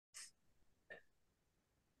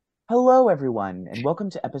Hello, everyone, and welcome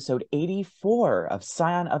to episode 84 of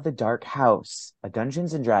Scion of the Dark House, a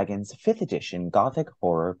Dungeons & Dragons 5th edition Gothic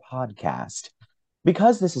horror podcast.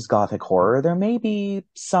 Because this is Gothic horror, there may be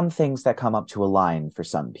some things that come up to align for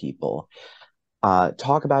some people.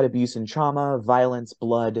 Talk about abuse and trauma, violence,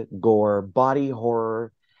 blood, gore, body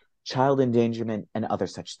horror, child endangerment, and other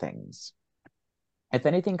such things. If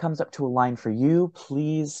anything comes up to align for you,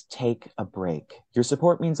 please take a break. Your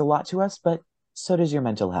support means a lot to us, but so does your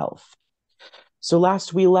mental health. So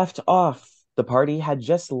last we left off, the party had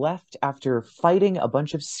just left after fighting a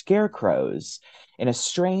bunch of scarecrows in a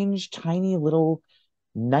strange, tiny little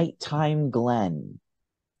nighttime glen.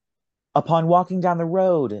 Upon walking down the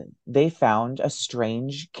road, they found a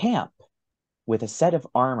strange camp with a set of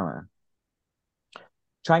armor.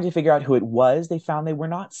 Trying to figure out who it was, they found they were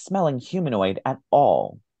not smelling humanoid at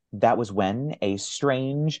all. That was when a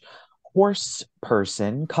strange horse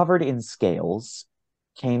person covered in scales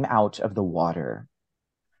came out of the water.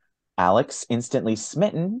 Alex, instantly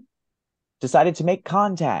smitten, decided to make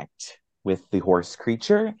contact with the horse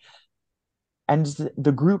creature, and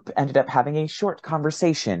the group ended up having a short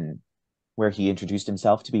conversation where he introduced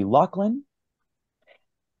himself to be Lachlan.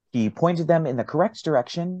 He pointed them in the correct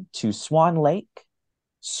direction to Swan Lake,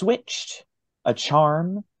 switched a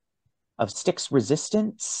charm of Styx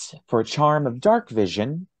resistance for a charm of dark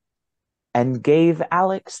vision, and gave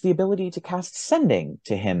Alex the ability to cast sending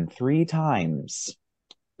to him 3 times,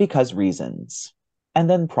 because reasons, and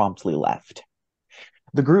then promptly left.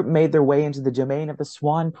 The group made their way into the domain of the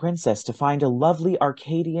Swan Princess to find a lovely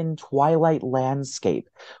Arcadian twilight landscape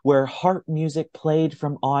where harp music played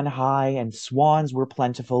from on high and swans were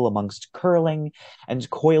plentiful amongst curling and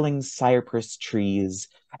coiling cypress trees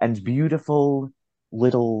and beautiful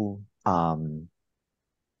little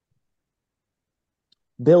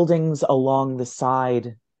buildings along the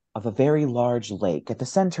side of a very large lake, at the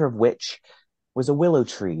center of which was a willow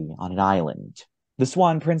tree on an island. The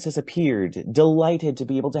Swan Princess appeared, delighted to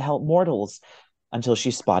be able to help mortals, until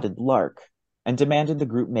she spotted Lark and demanded the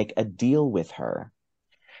group make a deal with her.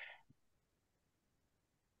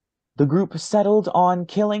 The group settled on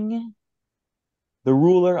killing the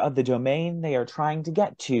ruler of the domain they are trying to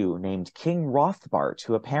get to, named King Rothbart,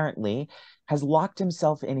 who apparently has locked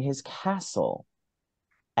himself in his castle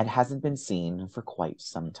and hasn't been seen for quite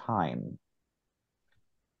some time.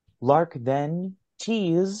 Lark then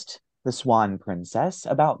teased the Swan Princess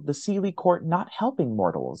about the Seelie Court not helping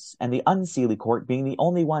mortals, and the Unseelie Court being the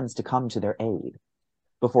only ones to come to their aid.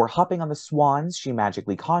 Before hopping on the swans, she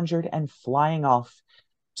magically conjured and flying off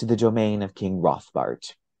to the domain of King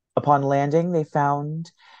Rothbart. Upon landing, they found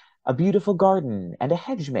a beautiful garden and a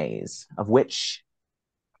hedge maze, of which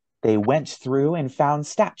they went through and found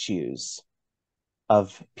statues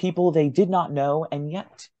of people they did not know and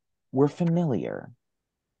yet were familiar.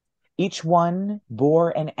 Each one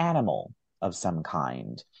bore an animal of some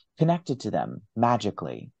kind, connected to them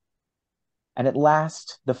magically. And at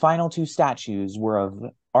last, the final 2 statues were of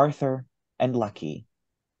Arthur and Lucky,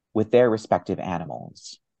 with their respective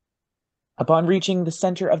animals. Upon reaching the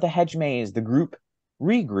center of the hedge maze, the group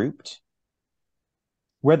regrouped,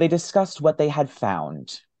 where they discussed what they had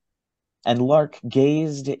found, and Lark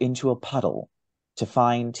gazed into a puddle to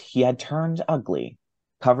find he had turned ugly,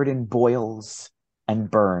 covered in boils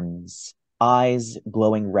and burns, eyes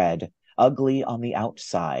glowing red, ugly on the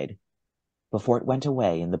outside, before it went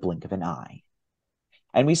away in the blink of an eye.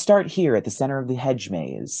 And we start here at the center of the hedge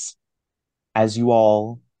maze, as you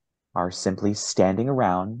all are simply standing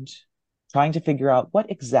around, trying to figure out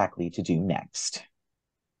what exactly to do next.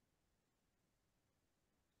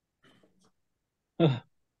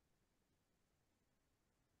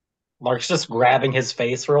 Lark's just grabbing his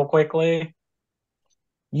face real quickly.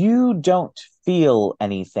 You don't feel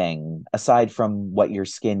anything aside from what your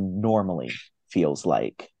skin normally feels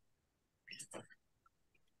like.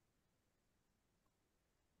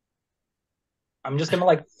 I'm just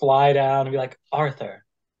gonna fly down and be like, Arthur.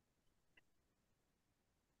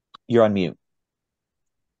 You're on mute.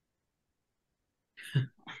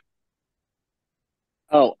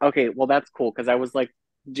 Oh, okay. Well, that's cool because I was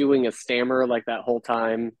doing a stammer like that whole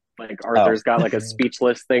time. Like Oh, Arthur's got like a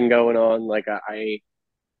speechless thing going on.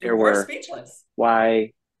 You were speechless.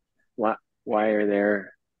 Why, why, why are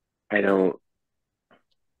there? I don't.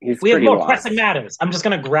 He's We have pretty more lost. pressing matters. I'm just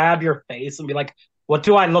gonna grab your face and be like, what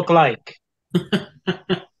do I look like?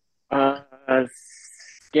 Uh,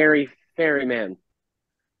 scary ferryman,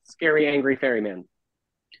 scary angry ferryman.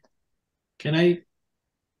 Can I?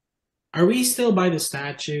 Are we still by the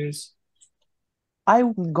statues?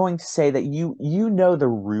 I'm going to say that you know the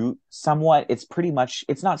route somewhat. It's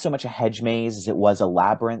not so much a hedge maze as it was a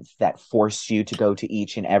labyrinth that forced you to go to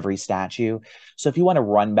each and every statue. So if you want to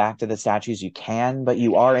run back to the statues, you can, but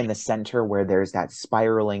you are in the center where there's that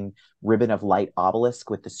spiraling ribbon of light obelisk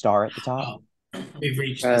with the star at the top. Oh, we've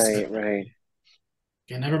reached the Right, center. right.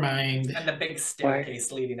 Okay, never mind. And the big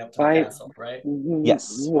staircase leading up to Why- the castle, right?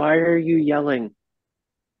 Yes. Why are you yelling?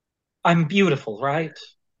 I'm beautiful, right?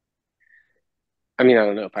 I mean, I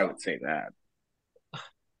don't know if I would say that.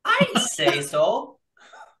 I'd say so.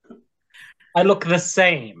 I look the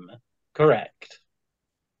same. Correct.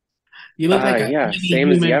 You look like a Yeah, mini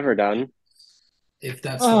same as you human, ever done. if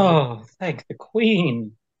that's the Oh, thank the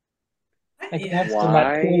queen. I glanced in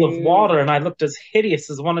that Why? pool of water and I looked as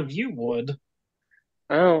hideous as one of you would.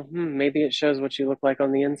 Oh, maybe it shows what you look like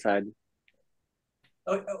on the inside.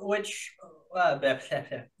 Which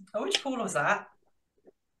pool was that?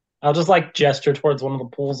 I'll just like gesture towards one of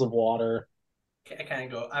the pools of water. I kind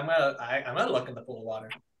of go. I'm gonna look in the pool of water.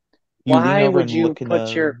 You lean Why over would and you look in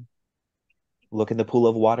put your look in the pool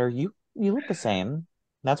of water. You look the same.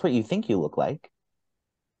 That's what you think you look like.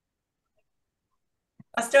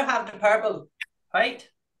 I still have the purple, right?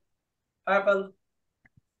 Purple.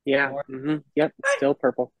 Yeah, yep, still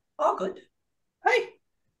purple. Oh, good. Hey,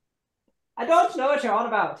 I don't know what you're on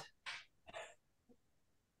about.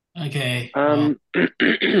 Okay.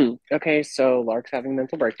 Okay, so Lark's having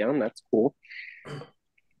mental breakdown. That's cool.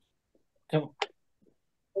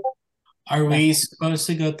 Are we supposed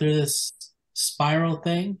to go through this spiral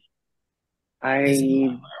thing? As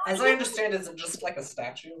I understand, is it just like a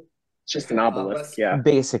statue? just an obelisk, yeah.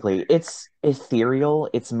 Basically, it's ethereal.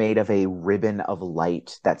 It's made of a ribbon of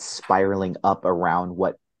light that's spiraling up around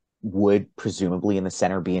what would presumably in the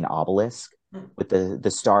center be an obelisk. With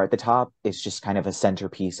the star at the top, it's just kind of a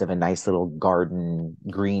centerpiece of a nice little garden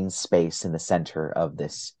green space in the center of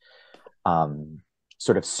this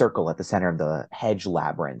sort of circle at the center of the hedge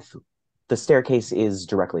labyrinth. The staircase is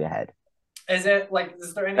directly ahead. Is it like?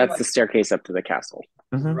 Is there any? That's like, the staircase up to the castle.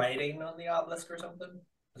 writing on the obelisk or something?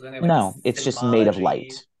 Is there any, like, No, it's just made of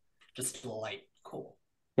light. Just light. Cool.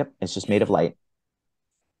 Yep, it's just made of light.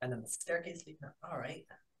 And then the staircase leading up. All right.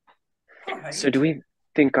 So do we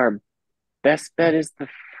think our best bet is the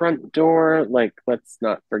front door? Like, let's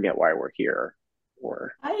not forget why we're here.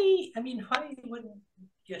 Or I mean, why wouldn't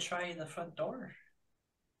you try the front door?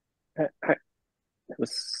 that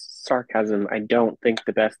was sarcasm. I don't think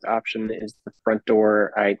the best option is the front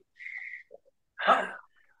door. Oh,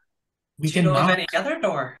 We do you can know of knock any other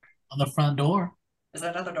door? on the front door. Is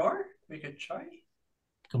there another door we could try? We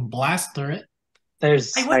can blast through it.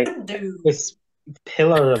 There's I wouldn't do. this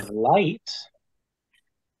pillar of light.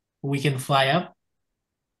 We can fly up.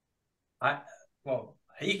 Well,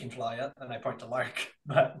 he can fly up, and I point to Lark.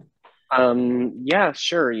 But yeah,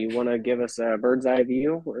 sure. You want to give us a bird's eye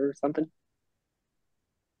view or something?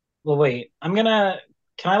 Well, wait. Can I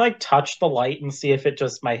like touch the light and see if it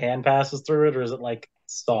just my hand passes through it, or is it like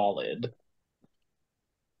solid?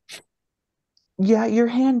 Yeah, your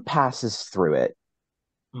hand passes through it.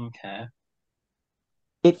 Okay.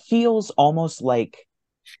 It feels almost like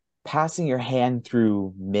passing your hand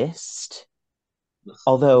through mist.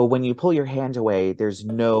 Although when you pull your hand away, there's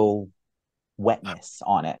no wetness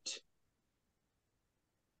on it.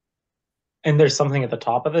 And there's something at the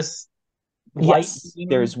top of this light Yes, beam?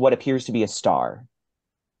 there's what appears to be a star.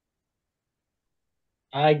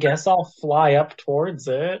 I guess I'll fly up towards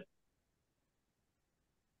it.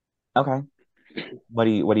 Okay. What are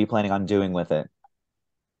you planning on doing with it?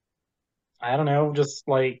 I don't know, just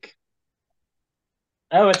like,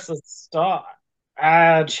 oh, it's a star.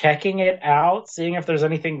 Checking it out, seeing if there's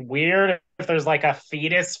anything weird, if there's like a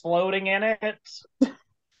fetus floating in it.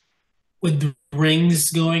 With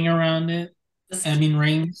rings going around it.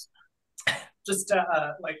 Rings. just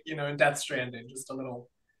like in Death Stranding, just a little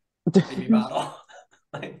baby bottle.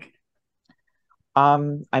 Like,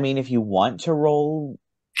 I mean, if you want to roll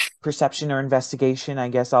perception or investigation, I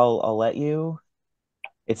guess I'll let you.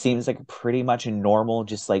 It seems like pretty much a normal,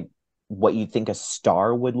 just like what you'd think a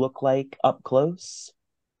star would look like up close.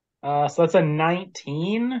 So that's a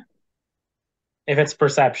 19. If it's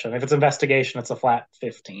perception. If it's investigation, it's a flat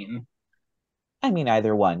 15. I mean,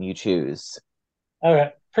 either one you choose.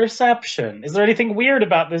 Okay. Perception. Is there anything weird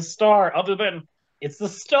about this star other than it's the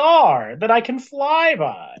star that I can fly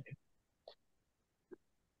by?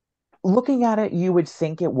 Looking at it, you would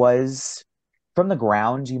think it was from the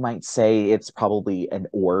ground. You might say it's probably an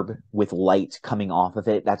orb with light coming off of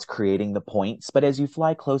it that's creating the points. But as you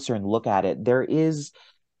fly closer and look at it, there is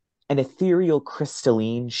an ethereal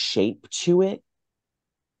crystalline shape to it.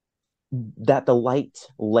 that the light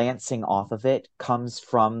lancing off of it comes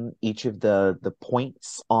from each of the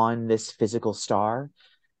points on this physical star,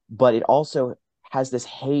 but it also has this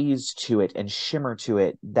haze to it and shimmer to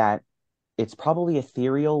it that it's probably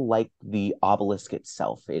ethereal, like the obelisk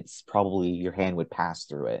itself. It's probably your hand would pass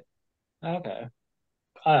through it. Okay.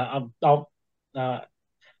 I'll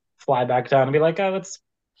fly back down and be like, oh, it's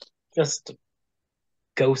just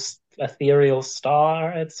ghost ethereal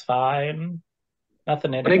star. It's fine.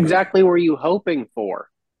 Nothing in What it. exactly were you hoping for?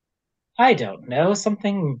 I don't know.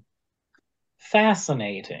 Something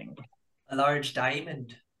fascinating. A large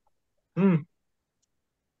diamond, Hmm.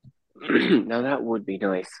 Now that would be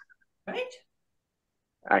nice. right?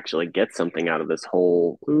 Actually get something out of this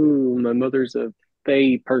whole, ooh, my mother's a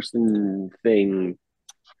fae person thing.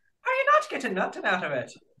 Are you not getting nothing out of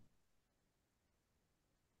it?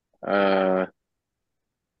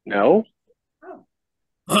 No? Oh.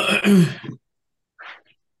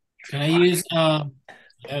 Can I use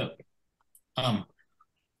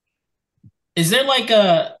is there like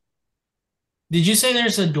a did you say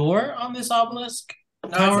there's a door on this obelisk? No,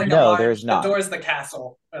 it's Tower? like a No, there large. is The not. door is the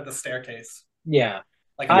castle or the staircase. Yeah.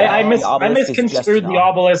 Like I the obelisk is just misconstrued an the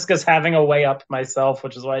obelisk as having a way up myself,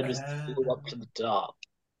 which is why I just Uh, flew up to the top.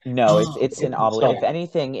 No, it's an obelisk. If Stop.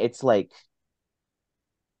 anything, it's like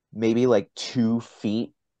maybe like 2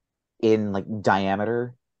 feet in like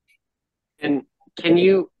diameter. And can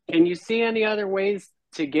you see any other ways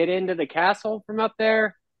to get into the castle from up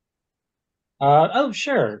there? Oh,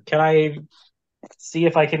 sure. Can I see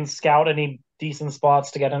if I can scout any decent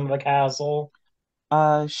spots to get into the castle?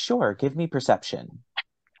 Sure. Give me perception.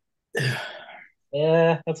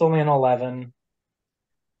 That's only an 11.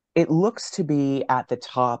 It looks to be at the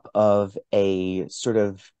top of a sort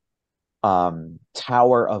of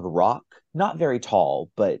tower of rock, not very tall,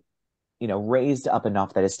 but raised up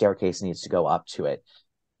enough that a staircase needs to go up to it.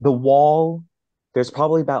 The wall, there's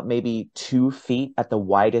probably about maybe 2 feet at the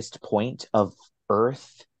widest point of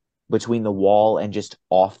earth between the wall and just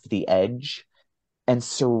off the edge. And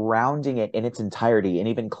surrounding it in its entirety, and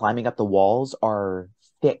even climbing up the walls, are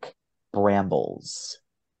thick brambles.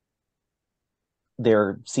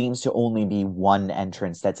 There seems to only be one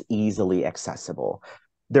entrance that's easily accessible.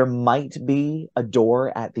 There might be a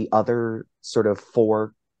door at the other sort of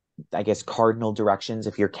four, I guess, cardinal directions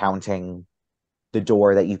if you're counting the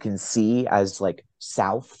door that you can see as like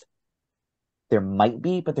south. There might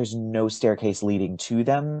be, but there's no staircase leading to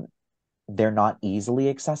them. They're not easily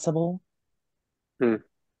accessible.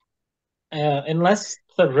 Unless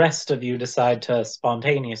the rest of you decide to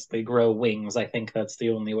spontaneously grow wings, I think that's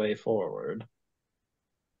the only way forward.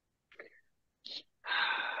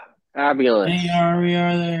 Fabulous. We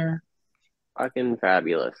are there. Fucking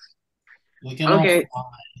fabulous. We can Okay.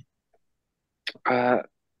 all fly.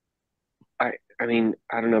 I mean,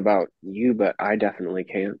 I don't know about you, but I definitely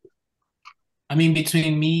can't. I mean,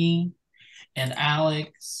 between me and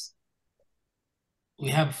Alex, we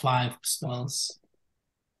have 5 spells.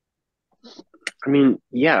 I mean,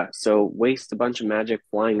 yeah, so waste a bunch of magic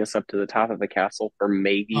flying us up to the top of the castle for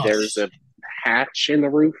maybe Oh, there's a shit. hatch in the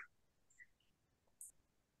roof.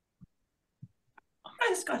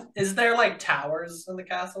 Is there like towers in the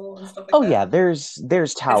castle and stuff like Oh that? yeah, there's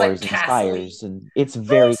It's like towers and castle-y. spires, and it's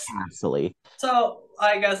very Nice. castle-y. So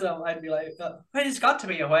I guess I'd be like, well, it's got to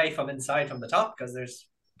be away from inside from the top because there's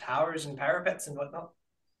towers and parapets and whatnot.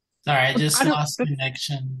 Sorry, I just I don't. lost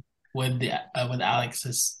connection with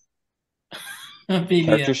Alex's Character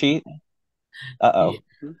PDF. sheet. Yeah,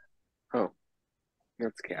 Oh,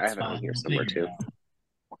 that's okay. I it's have it on fine. here We'll somewhere figure it too.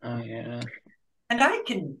 out. Oh yeah. And I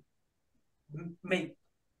can make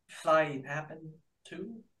flying happen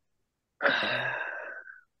too.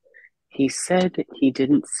 He said he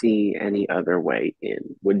didn't see any other way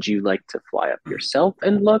in. Would you like to fly up yourself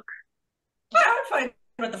and look? I'm fine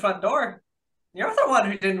with the front door. You're the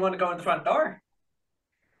one who didn't want to go in the front door.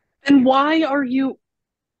 And why are you?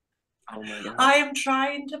 Oh my god. I am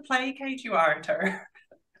trying to placate you, Arthur.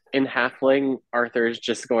 In Halfling, Arthur is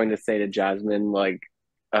just going to say to Jasmine, like,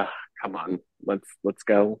 come on, let's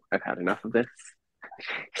go. I've had enough of this.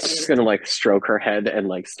 He's just gonna like stroke her head and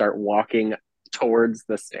like start walking towards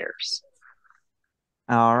the stairs.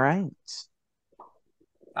 All right.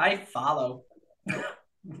 I follow.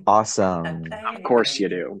 Awesome. Of course you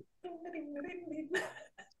do.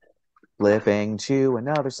 Flipping to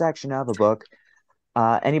another section of a book.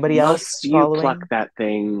 Anybody else Must you following? pluck that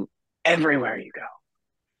thing everywhere you go?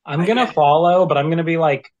 I'm gonna follow, but I'm gonna be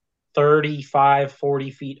like 35,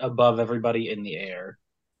 40 feet above everybody in the air.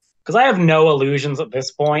 Because I have no illusions at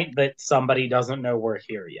this point that somebody doesn't know we're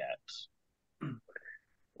here yet.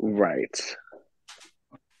 Right.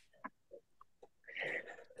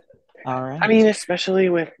 All right. I mean, especially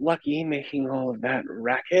with Lucky making all of that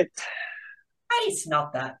racket. It's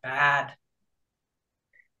not that bad.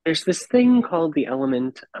 There's this thing called the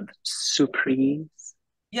element of surprise.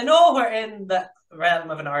 You know we're in the realm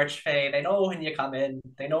of an Archfey. They know when you come in.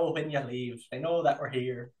 They know when you leave. They know that we're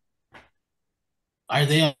here. Are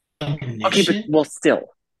they Okay, but omniscient? well, still.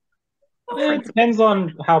 It depends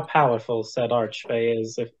on how powerful said Archfey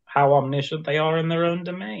is, if how omniscient they are in their own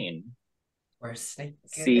domain. We're sneaking.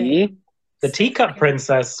 See? The teacup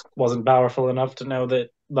princess wasn't powerful enough to know that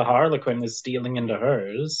the Harlequin is stealing into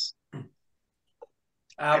hers.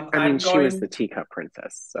 I mean, she was the teacup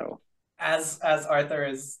princess, so. As Arthur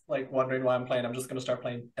is like wondering why I'm playing, I'm just gonna start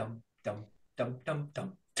playing dum dum dum dum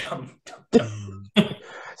dum dum dum dum.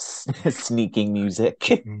 Sneaking music.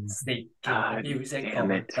 Sneaking God music damn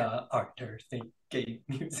for it. the Arthur sneaking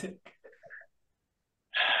music.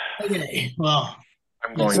 Okay, well,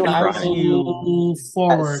 I'm let's going to So cry. go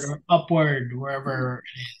forward as- or upward, wherever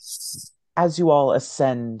it is. As you all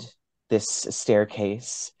ascend this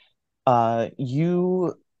staircase,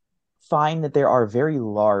 you find that there are very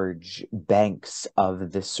large banks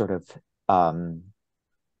of this sort of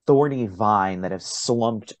thorny vine that have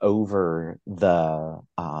slumped over the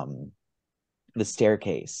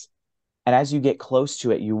staircase. And as you get close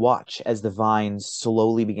to it, you watch as the vine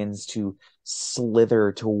slowly begins to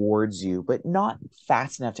slither towards you, but not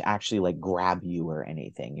fast enough to actually like grab you or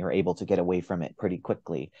anything. You're able to get away from it pretty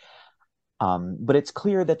quickly. But it's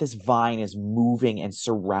clear that this vine is moving and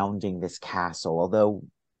surrounding this castle, although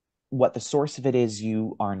what the source of it is,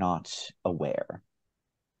 you are not aware.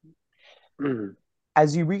 Mm.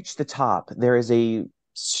 As you reach the top, there is a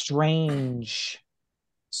strange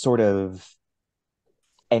sort of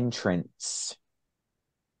entrance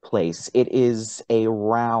place. It is a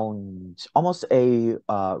round, almost a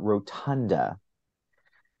rotunda,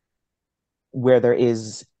 where there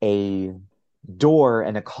is a door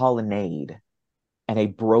and a colonnade and a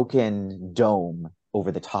broken dome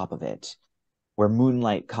over the top of it, where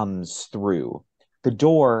moonlight comes through. The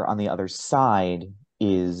door on the other side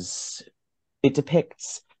it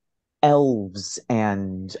depicts elves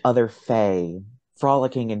and other fae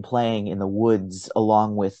frolicking and playing in the woods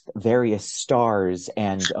along with various stars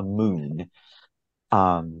and a moon.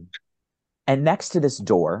 And next to this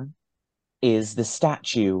door is the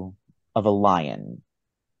statue of a lion.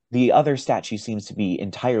 The other statue seems to be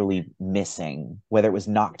entirely missing. Whether it was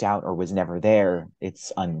knocked out or was never there,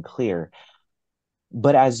 it's unclear.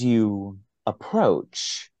 But as you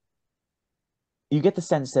approach, you get the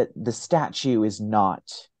sense that the statue is not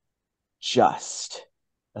just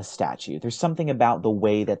a statue. There's something about the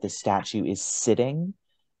way that the statue is sitting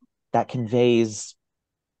that conveys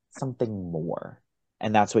something more.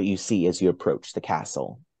 And that's what you see as you approach the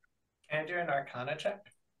castle. Can I do an Arcana check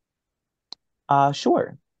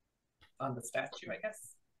Sure. on the statue, I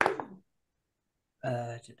guess?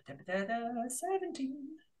 17.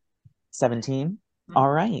 17? All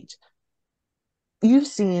right. You've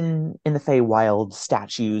seen in the Feywild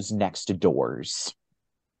statues next to doors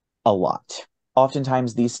a lot.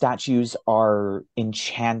 Oftentimes, these statues are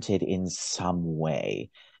enchanted in some way.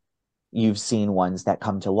 You've seen ones that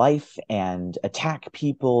come to life and attack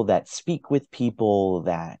people, that speak with people,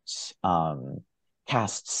 that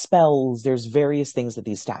cast spells. There's various things that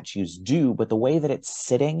these statues do, but the way that it's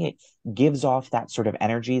sitting, it gives off that sort of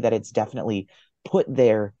energy that it's definitely put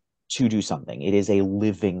there to do something. It is a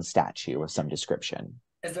living statue of some description.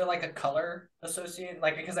 Is there like a color associated?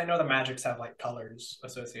 Like, because I know the magics have like colors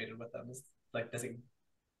associated with them. Does it?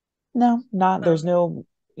 No, there's no,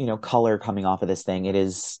 color coming off of this thing. It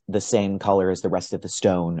is the same color as the rest of the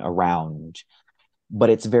stone around, but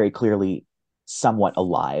it's very clearly somewhat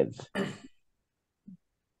alive.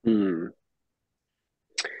 Hmm.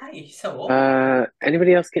 Hi, so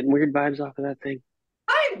Anybody else getting weird vibes off of that thing?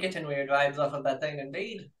 I'm getting weird vibes off of that thing,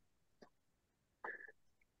 indeed.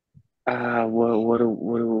 What do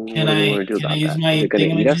we want to do Can I about use that? my Is it going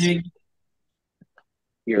to eat us? thingamajig?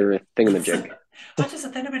 Your thingamajig. What is a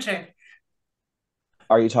thingamajig?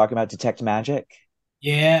 Are you talking about detect magic?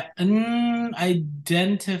 Yeah,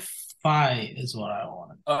 identify is what I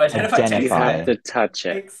want. Oh, identify. You Identify. have to touch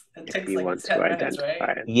it It if takes you like want to 10 minutes, identify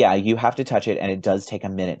right? it. Yeah, you have to touch it, and it does take a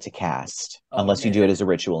minute to cast, Oh, unless you man. do it as a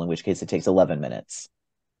ritual, in which case it takes 11 minutes.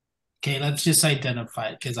 Okay, let's just identify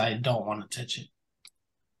it because I don't want to touch it.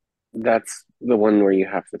 That's the one where you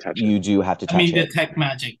have to touch You it. do have to touch it. Detect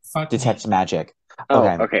magic. Fuck Detect me. magic. Oh,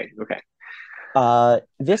 Okay. okay.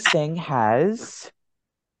 This thing has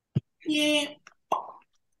Yeah.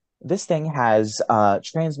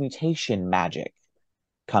 transmutation magic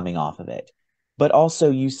coming off of it. But also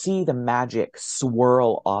you see the magic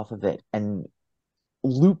swirl off of it and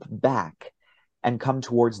loop back and come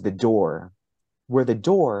towards the door, where the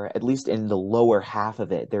door, at least in the lower half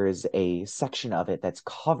of it, there is a section of it that's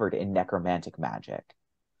covered in necromantic magic.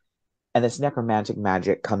 And this necromantic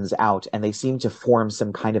magic comes out, and they seem to form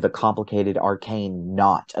some kind of a complicated arcane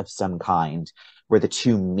knot of some kind where the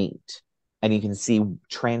two meet. And you can see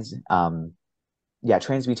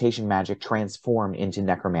transmutation magic transform into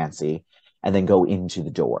necromancy and then go into the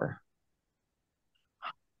door.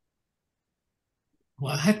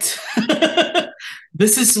 What?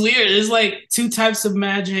 This is weird. There's like two types of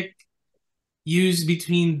magic used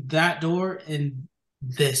between that door and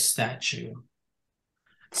this statue.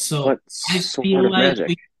 So What I sort feel of like magic?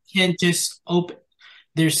 we can't just open.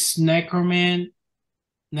 There's necromancy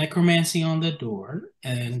on the door,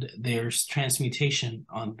 and there's transmutation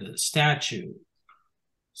on the statue.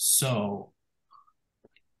 So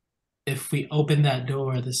if we open that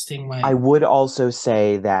door, this thing might. I would also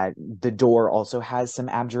say that the door also has some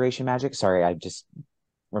abjuration magic. Sorry, I just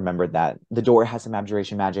remembered that. The door has some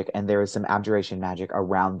abjuration magic, and there is some abjuration magic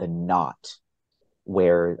around the knot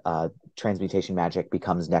where transmutation magic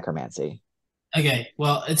becomes necromancy. Okay,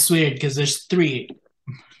 well, it's weird because there's three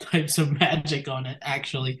types of magic on it,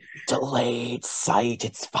 actually. Delayed sight,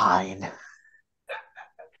 it's fine.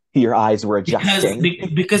 Your eyes were adjusting.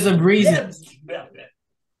 Because of reasons.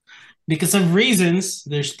 Because of reasons,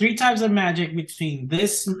 there's three types of magic between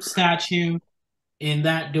this statue and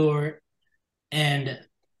that door, and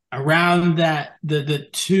around that the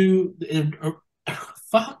two.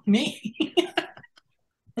 Fuck me.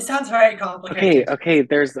 It sounds very complicated. Okay,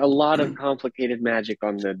 there's a lot of complicated magic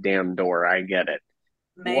on the damn door. I get it.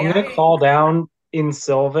 I'm gonna call down in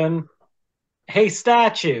Sylvan. Hey,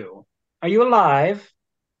 statue, are you alive?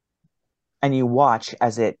 And you watch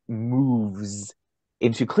as it moves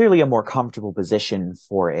into clearly a more comfortable position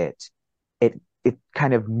for it. It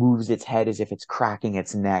kind of moves its head as if it's cracking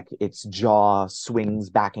its neck. Its jaw swings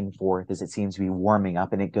back and forth as it seems to be warming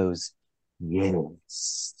up, and it goes,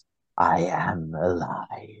 "Yes, I am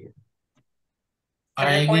alive."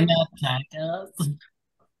 Are you gonna attack us?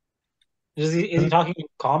 Is he talking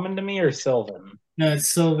common to me or Sylvan? No, it's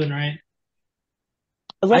Sylvan, right?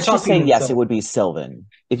 Let's just say yes, Sylvan. it would be Sylvan.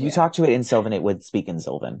 If you talk to it in Sylvan, it would speak in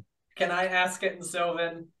Sylvan. Can I ask it in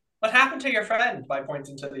Sylvan, what happened to your friend, by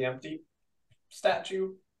pointing to the empty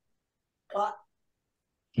statue? What?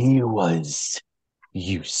 He was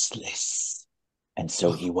useless, and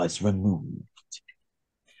so he was removed.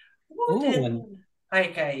 Wouldn't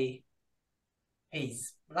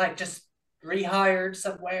he's like just rehired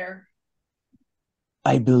somewhere?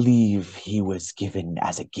 I believe he was given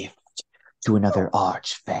as a gift to another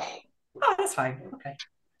Archfey. Oh, that's fine. Okay.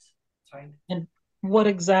 That's fine. And what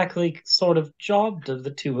exactly sort of job do the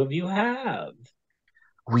two of you have?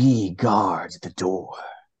 We guard the door.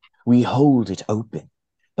 We hold it open,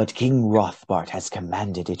 but King Rothbart has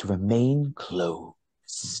commanded it remain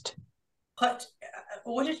closed. But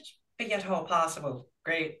would it be at all possible?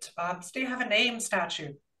 Great. Do you have a name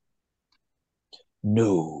statue?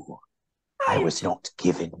 No, I was not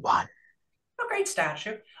given one. A great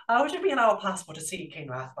statue. Would it be at all possible to see King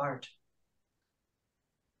Rothbart?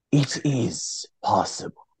 It is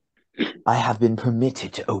possible. I have been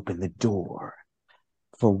permitted to open the door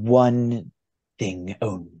for one thing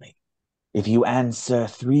only. If you answer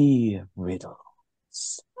 3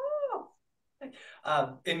 riddles.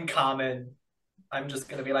 In common, I'm just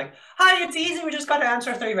going to be like, hi, it's easy. We just got to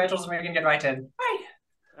answer 3 riddles and we can get right in. Hi.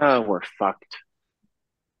 Oh, we're fucked.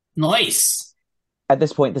 Nice. At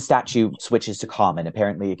this point, the statue switches to common.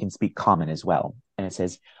 Apparently, it can speak common as well. And it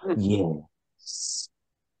says, yes,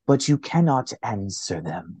 but you cannot answer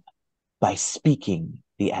them by speaking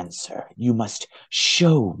the answer. You must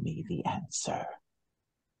show me the answer.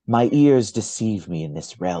 My ears deceive me in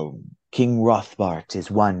this realm. King Rothbart is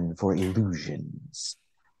one for illusions.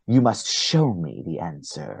 You must show me the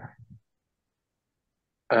answer.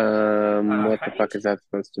 What the fuck is that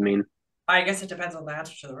supposed to mean? I guess it depends on the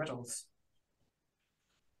answer to the riddles.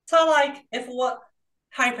 So, like,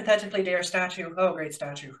 hypothetically, dear statue, oh, great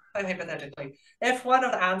statue, hypothetically, if one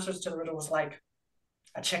of the answers to the riddle was, like,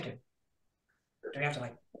 a chicken, do we have to,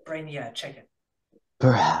 like, brain you a chicken?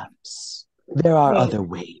 Perhaps. There are other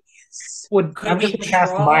ways. I'm just going to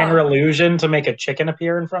cast minor illusion to make a chicken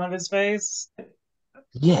appear in front of his face?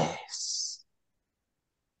 Yes.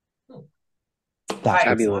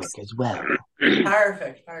 That would work as well.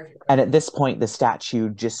 Perfect. And at this point, the statue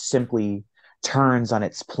just simply turns on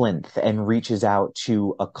its plinth and reaches out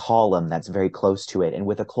to a column that's very close to it. And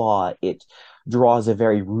with a claw, it draws a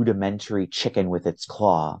very rudimentary chicken with its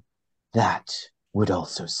claw. That would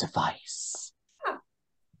also suffice.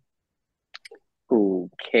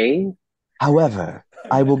 Okay. However,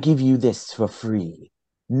 I will give you this for free.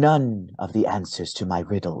 None of the answers to my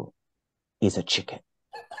riddle is a chicken.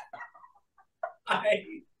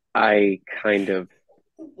 I kind of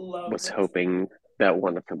love was this. hoping that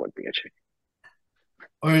one of them would be a chicken.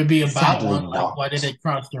 Or it'd be about Sadly one, like, not. why did it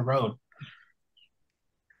cross the road?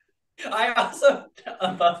 I also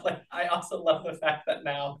love the fact that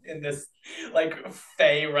now in this like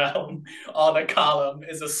Fey realm on a column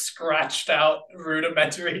is a scratched out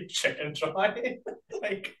rudimentary chicken drawing.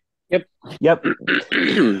 like Yep. Yep.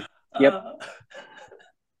 Okay.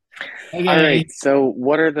 All right. So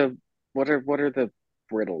what are the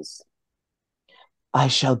riddles? I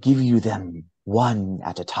shall give you them one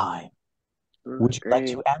at a time. Would you like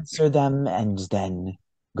to answer them and then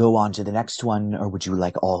go on to the next one, or would you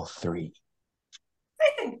like all three? I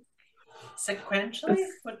think sequentially.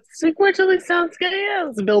 Sequentially sounds good. Yeah,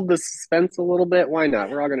 let's build the suspense a little bit. Why not?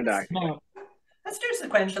 We're all gonna die. Let's do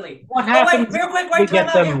sequentially. What Oh happens wait, real quick, if we wait, time get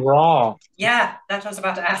out. them wrong? Yeah, that's what I was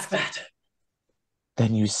about to ask that.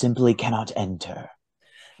 Then you simply cannot enter.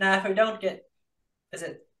 Now, if we don't get, is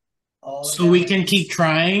it all? So we can keep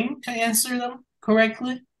trying to answer them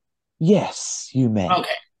correctly? Yes, you may. Okay.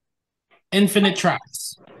 Infinite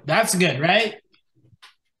tries. That's good, right?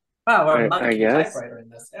 Wow, we're a I monkey guess. typewriter in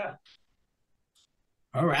this, yeah.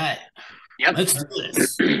 All right. Yep. Let's do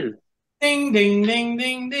this. Ding, ding, ding,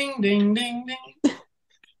 ding, ding, ding, ding, ding.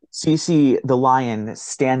 So you see the lion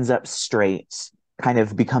stands up straight, kind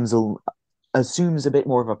of assumes a bit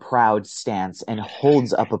more of a proud stance and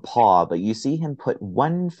holds up a paw, but you see him put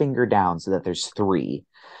one finger down so that there's three.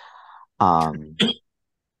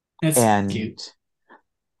 That's And cute.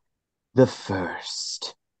 the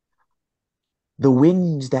first. The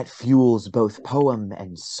wind that fuels both poem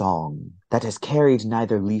and song, that has carried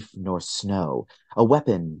neither leaf nor snow, a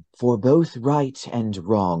weapon for both right and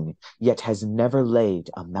wrong, yet has never laid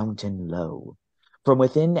a mountain low. From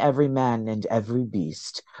within every man and every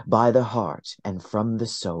beast, by the heart and from the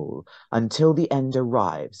soul, until the end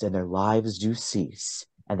arrives and their lives do cease,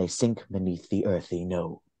 and they sink beneath the earthy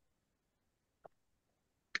knoll.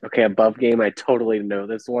 Okay, above game, I totally know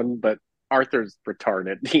this one, but Arthur's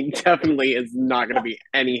retarded. He definitely is not going to be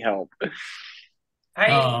any help.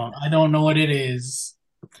 I don't know what it is.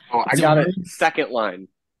 Oh, I got it. Second line.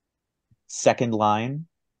 Second line?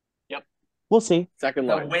 Yep. We'll see. Second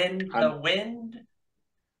The line. wind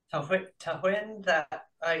that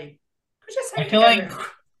I I feel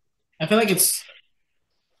like it's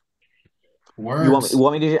words. You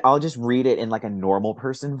want me to? I'll just read it in like a normal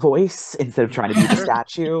person voice instead of trying to be the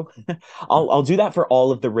statue. I'll do that for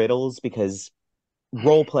all of the riddles because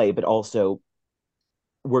role play, but also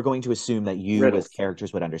we're going to assume that you Riddles. as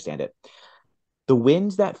characters would understand it. The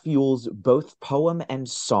wind that fuels both poem and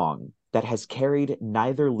song, that has carried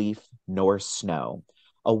neither leaf nor snow,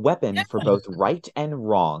 a weapon for both right and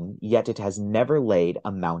wrong, yet it has never laid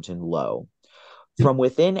a mountain low. From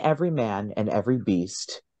within every man and every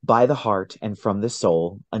beast, by the heart and from the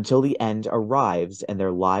soul, until the end arrives and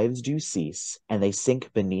their lives do cease, and they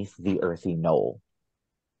sink beneath the earthy knoll.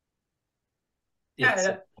 It's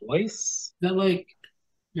a voice. That like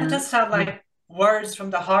it does sound like words from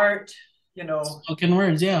the heart, you know. Spoken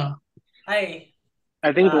words, yeah. I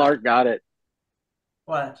think Lark got it.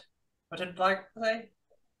 What? What did Lark say?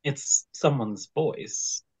 It's someone's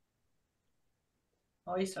voice.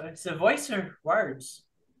 Oh, so it's a voice or words?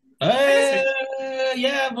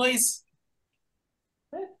 Yeah, voice.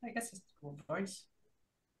 I guess it's a cool voice.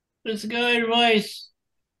 It's a good voice.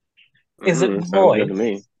 Is it Sounds voice? good to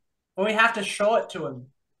me. But we have to show it to him.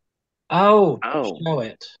 Oh, show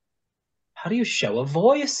it. How do you show a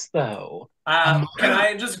voice, though? Can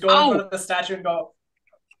I just go in front of the statue and go,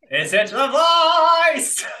 is it a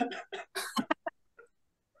voice?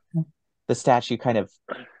 The statue kind of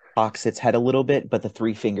cocks its head a little bit, but the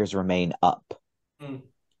three fingers remain up. How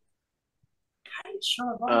do you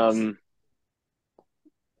show a voice?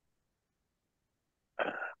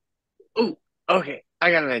 Okay.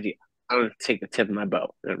 I got an idea. I'm going to take the tip of my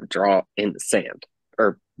bow and draw in the sand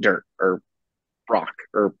or dirt or rock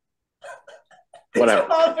or whatever.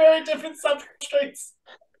 It's all very different substrates.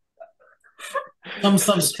 Some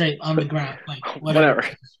substrate on the ground, like whatever.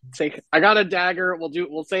 I got a dagger.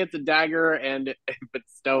 We'll say it's a dagger, and if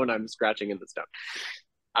it's stone, I'm scratching in the stone.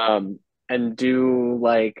 And do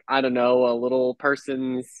like, I don't know, a little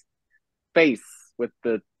person's face with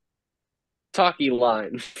the talkie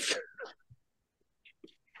lines.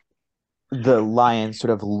 The lion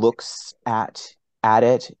sort of looks at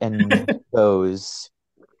it and goes,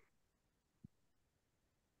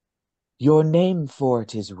 "Your name for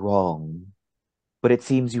it is wrong, but it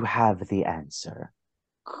seems you have the answer.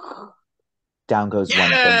 Down goes one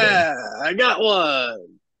finger. Yeah, I got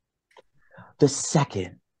one. The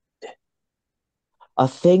second. A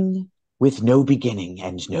thing with no beginning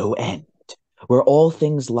and no end, where all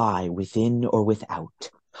things lie within or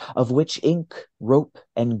without, of which ink, rope,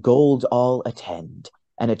 and gold all attend,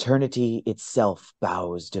 and eternity itself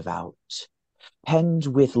bows devout. Penned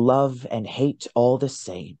with love and hate all the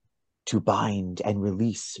same, to bind and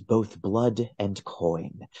release both blood and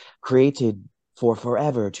coin, created for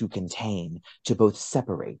forever to contain, to both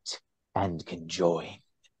separate and conjoin.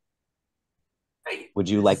 Would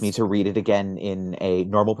you like me to read it again in a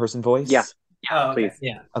normal person voice? Yeah. Oh, okay. Please.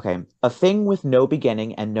 Yeah. Okay. A thing with no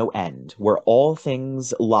beginning and no end, where all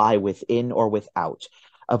things lie within or without,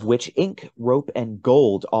 of which ink, rope, and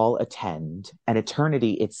gold all attend, and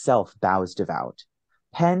eternity itself bows devout.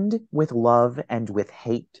 Penned with love and with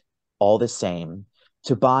hate, all the same,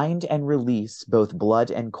 to bind and release both blood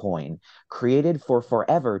and coin, created for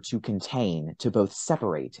forever to contain, to both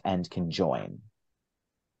separate and conjoin.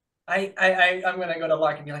 I'm gonna go to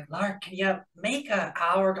Lark and be like, Lark, can you make an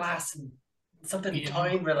hourglass and something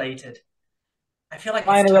time related? I feel like it's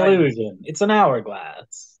Minor time. illusion. It's an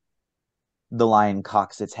hourglass. The lion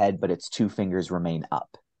cocks its head, but its two fingers remain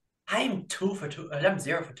up. I'm 2 for 2. I'm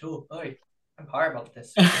 0 for 2. Oy, I'm horrible at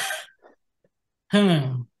this.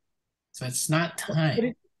 So it's not What could time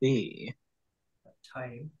it be?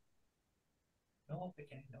 Time. No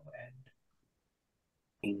beginning, no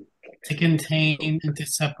end. to contain and to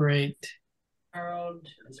separate. World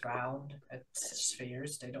is round. It's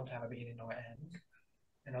spheres. They don't have a beginning nor end.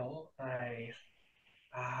 You know,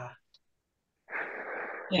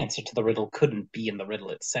 The answer to the riddle couldn't be in the riddle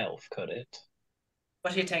itself, could it?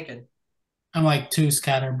 what are you thinking? I'm like too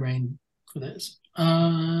scatterbrained for this.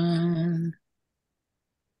 I'm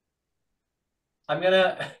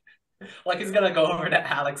gonna like he's gonna go over to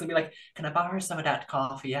Alex and be like, "Can I borrow some of that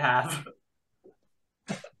coffee you have?"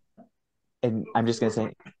 And I'm just going to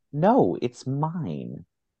say, no, it's mine.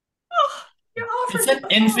 Oh, you offered It's it an before.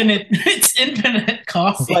 infinite. It's infinite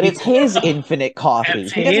coffee. But it's his infinite coffee.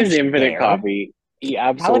 It's He doesn't his infinite share. coffee. He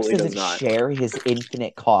Alex absolutely doesn't does not. share his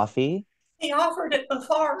infinite coffee. He offered it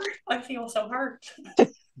before. I feel so hurt.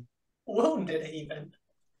 Wounded even.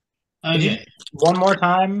 Okay. One more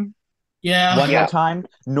time. Yeah. One Yeah. more time.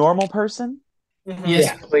 Normal person? Yes.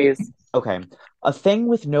 Yeah. Please. Okay. A thing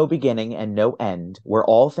with no beginning and no end, where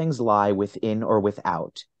all things lie within or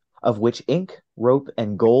without, of which ink, rope,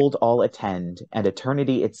 and gold all attend, and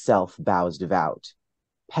eternity itself bows devout.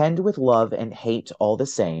 Penned with love and hate all the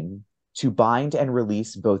same, to bind and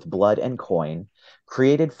release both blood and coin,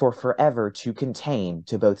 created for forever to contain,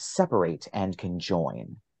 to both separate and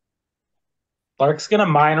conjoin. Lark's gonna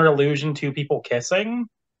minor illusion two people kissing.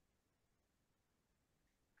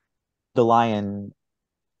 The lion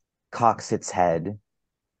cocks its head,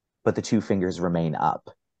 but the two fingers remain up.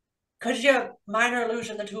 Could you minor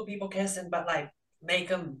illusion the two people kissing, but like make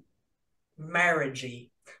them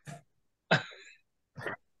marriagey?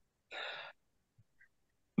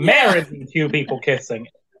 Marrying two people kissing.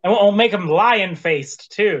 And we'll make them lion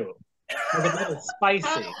faced too. Make it a little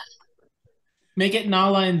spicy. Make it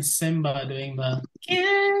Nala and Simba doing the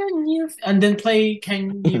 "Can you?" And then play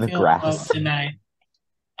 "Can You In the Feel grass. Love Tonight?"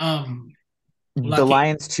 The Lucky.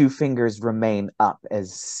 lion's two fingers remain up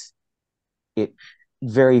as it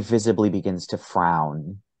very visibly begins to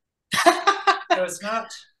frown. So it's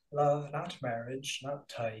not love, not marriage, not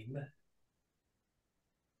time.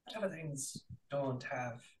 Whatever things don't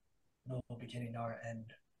have no beginning or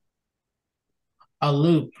end. A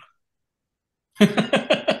loop.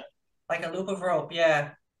 Like a loop of rope,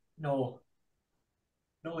 yeah. No.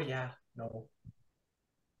 No, yeah. No.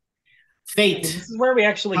 Fate. This is where we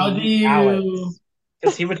actually How do need you- Alex.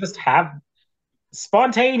 Because he would just have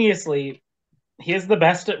spontaneously. He is the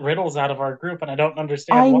best at riddles out of our group, and I don't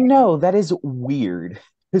understand I why. know, that is weird.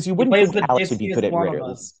 Because you He wouldn't plays think the Alex would be good dissiest at one of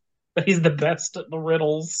riddles. us, but he's the best at the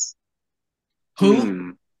riddles.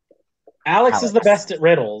 Who? Alex is the Alex. best at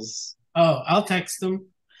riddles. Oh, I'll text him.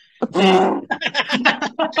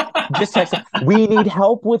 Just text him, we need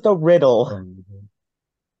help with a riddle.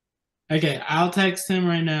 Okay, I'll text him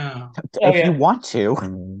right now. If yeah. you want to.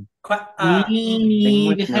 We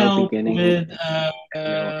need with no help beginning with No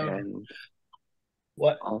end.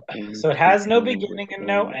 What? All things So it has no contained beginning and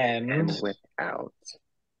no within end. and without.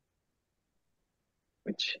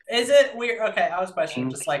 Which Is it weird? Okay, I was questioning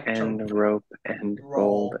ink just like and to rope and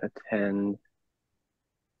roll. gold attend.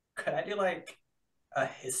 Could I do like a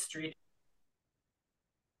history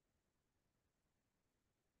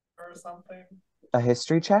or something? A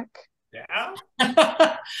history check? Yeah.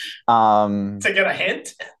 Um, To get a hint?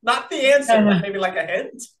 Not the answer, but maybe like a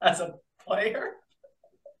hint as a player.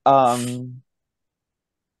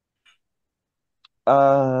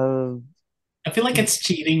 Uh, I feel like it's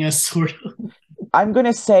cheating us, sort of. I'm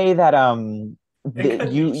gonna say that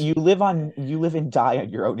could you be you live and die on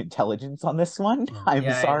your own intelligence on this one. I'm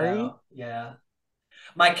Yeah, I sorry. know. Yeah.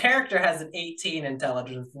 My character has an 18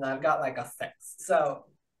 intelligence, and I've got like a 6. So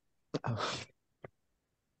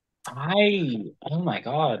Oh my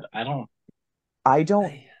god, I don't. I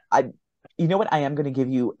don't. I. You know what? I am gonna give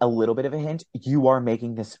you a little bit of a hint. You are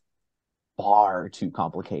making this far too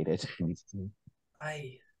complicated.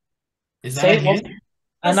 I Is that Say a it one, hint?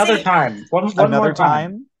 another see, time. One Another more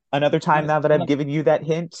time. time. Another time. Now that I've One- given you that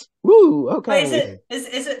hint. Woo. wait, is Okay.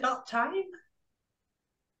 it not time?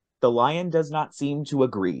 The lion does not seem to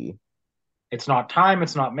agree. It's not time,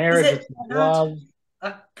 it's not Is marriage, it it's not not love.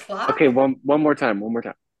 a clock? Okay, one more time.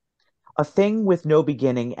 A thing with no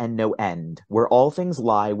beginning and no end, where all things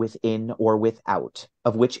lie within or without,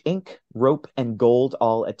 of which ink, rope, and gold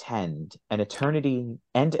all attend, and eternity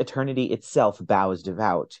itself bows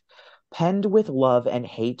devout, penned with love and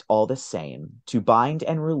hate all the same, to bind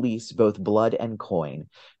and release both blood and coin,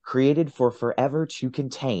 created for forever to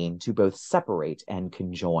contain, to both separate and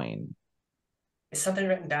conjoin. Is something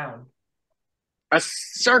written down? A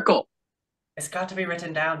circle. It's got to be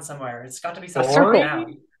written down somewhere. It's got to be A something circle. written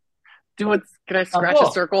down. Can I A scratch a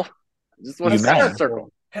book. circle? I just want You to scratch may. a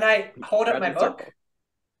circle. Can I hold up Scratch my a book? circle.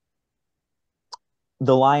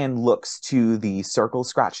 The lion looks to the circle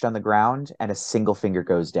scratched on the ground, and a single finger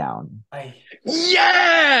goes down.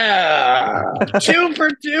 Yeah! 2 for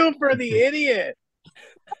 2 for the idiot.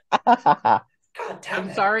 God damn I'm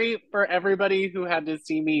it. sorry for everybody who had to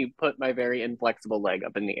see me put my very inflexible leg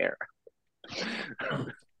up in the air.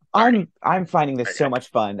 I'm finding this so much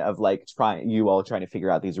fun of like you all trying to figure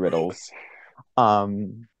out these riddles.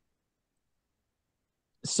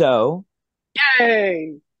 So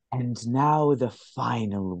Yay! and now the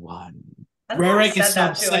final one. I know I Rerek said is so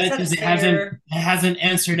that too. I upset said because finger. it hasn't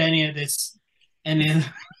answered any of this, and then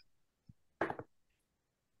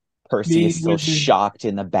Percy is being still wizard. shocked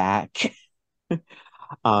in the back.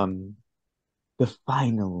 um the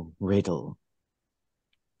final riddle.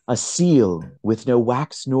 A seal with no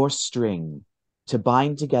wax nor string to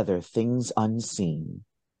bind together things unseen.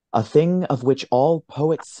 A thing of which all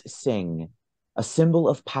poets sing, a symbol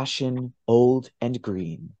of passion old and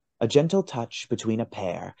green. A gentle touch between a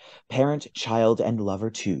pair, parent, child, and lover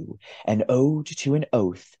too. An ode to an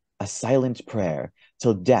oath, a silent prayer,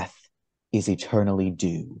 till death is eternally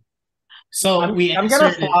due. So we I'm gonna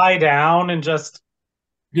answered it. fly down and just.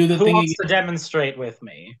 Do the Who thing wants to again. demonstrate with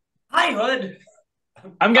me? I would.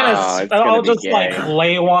 I'm gonna. Oh, it's gonna I'll be just like gay.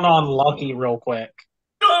 lay one on Lucky real quick.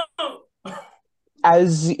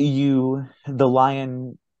 As the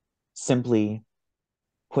lion simply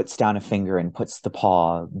puts down a finger and puts the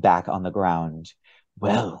paw back on the ground.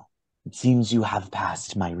 Well, it seems you have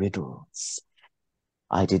passed my riddles.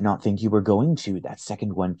 I did not think you were going to. That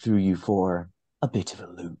second one threw you for a bit of a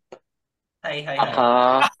loop. Hey.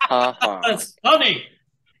 Ha ha ha. That's funny.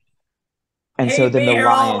 And Hey, so then be here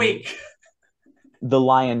all week. the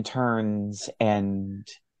lion turns and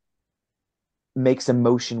makes a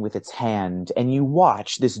motion with its hand, and you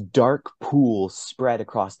watch this dark pool spread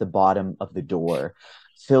across the bottom of the door,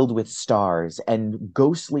 filled with stars, and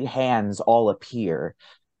ghostly hands all appear,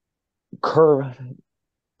 curve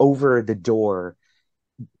over the door,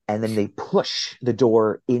 and then they push the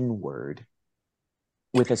door inward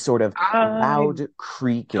with a sort of loud Don't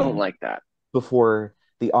creaking like that. before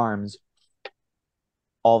the arms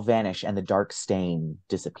all vanish and the dark stain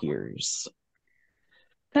disappears.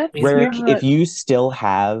 That's Rerek, not... if you still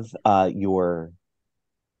have your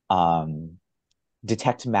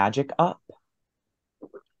detect magic up,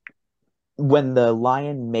 when the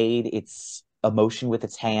lion made its emotion with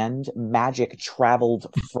its hand, magic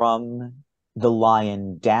traveled from the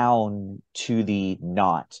lion down to the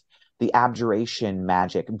knot. The abjuration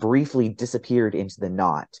magic briefly disappeared into the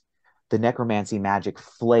knot. The necromancy magic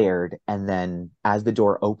flared, and then as the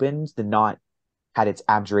door opened, the knot had its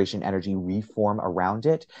abjuration energy reform around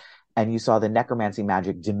it, and you saw the necromancy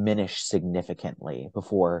magic diminish significantly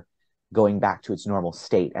before going back to its normal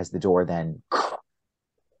state as the door then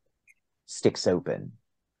sticks open.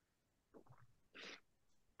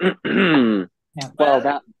 Well,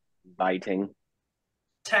 that biting.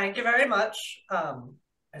 Thank you very much,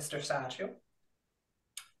 Mr. Statue.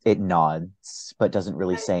 It nods, but doesn't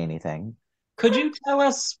really say anything. Could you tell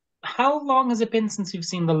us how long has it been since you've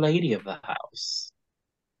seen the lady of the house?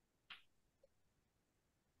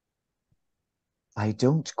 I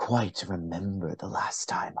don't quite remember the last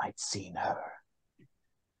time I'd seen her.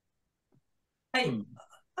 Hey,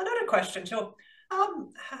 another question too.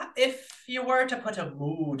 If you were to put a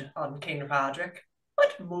mood on King Roderick,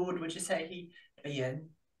 what mood would you say he Ian.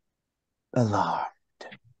 Alarm.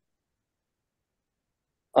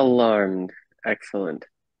 Alarmed. Excellent.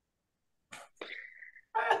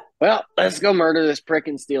 Well, let's go murder this prick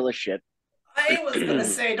and steal his shit. I was gonna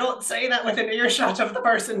say, don't say that within earshot of the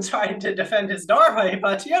person trying to defend his doorway,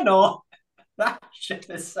 but you know, that ship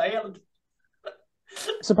has sailed.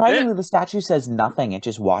 Surprisingly, the statue says nothing. It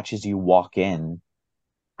just watches you walk in.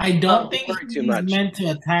 I don't think Worry too he's much. meant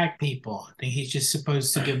to attack people. I think he's just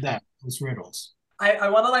supposed to give that those riddles. I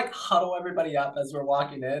want to like huddle everybody up as we're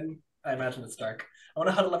walking in. I imagine it's dark. I want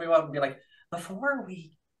to huddle everyone up and be like, before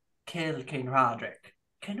we kill King Roderick,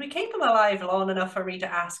 can we keep him alive long enough for me to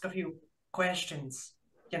ask a few questions?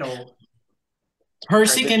 You know,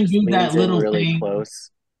 Percy can do that Leans in little really thing.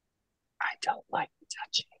 close. I don't like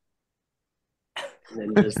touching.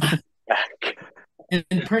 And then just back.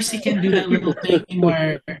 And Percy can do that little thing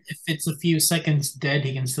where if it's a few seconds dead,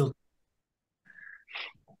 he can still.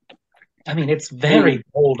 I mean, it's very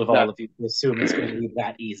bold of all of you to assume it's going to be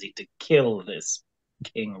that easy to kill this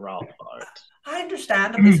King Rothbart. I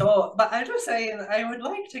understandably so, but I'm just saying I would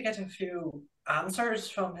like to get a few answers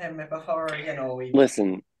from him before, you know, we...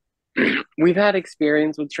 Listen, we've had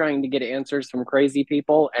experience with trying to get answers from crazy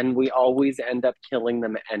people, and we always end up killing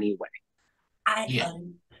them anyway.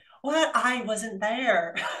 Well, I wasn't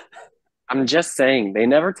there. I'm just saying, they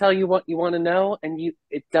never tell you what you want to know, and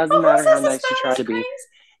it doesn't matter how nice you try to be.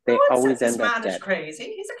 They always end up dead.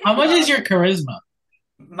 Crazy. He's a How much is your charisma?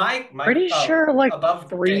 My Pretty sure like above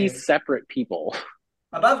 3 game. separate people.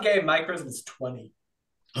 Above game, my charisma is 20.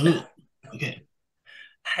 Ooh, okay.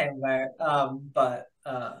 I'm there.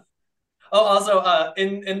 Also,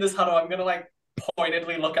 in this huddle, I'm gonna like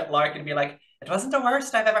pointedly look at Lark and be like, it wasn't the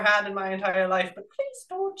worst I've ever had in my entire life, but please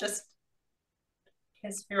don't just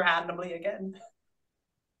kiss me randomly again.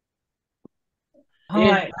 Oh,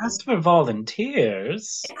 I asked for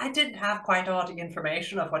volunteers. I didn't have quite all the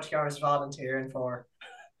information of what you're volunteering for.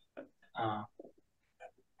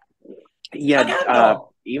 Yeah,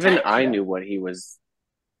 even I knew what he was.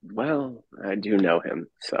 Well, I do know him,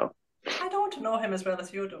 so. I don't know him as well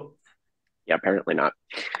as you do. Yeah, apparently not.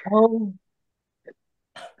 Oh.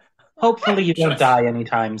 Hopefully you don't die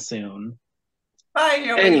anytime soon.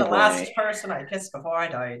 You'll be the last person I kissed before I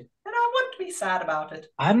died, and I wouldn't be sad about it.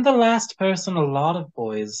 I'm the last person a lot of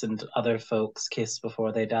boys and other folks kiss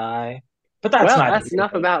before they die. But that's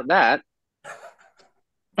enough about that.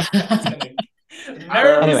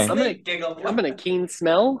 Anyway. I'm gonna keen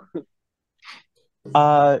smell.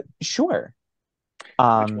 Sure.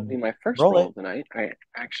 Which will be my first roll tonight. I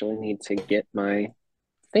actually need to get my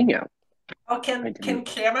thing out. Oh, can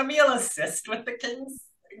Chamomile assist with the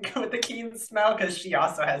keen smell? Because she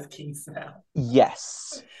also has keen smell.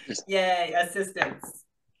 Yes. Yay, assistance.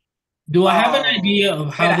 Do I have an idea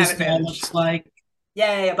of how this guy looks like?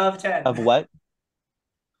 Yay, above 10. Of what?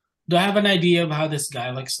 Do I have an idea of how this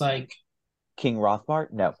guy looks like? King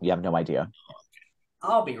Rothbart? No, you have no idea.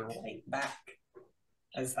 I'll be right back.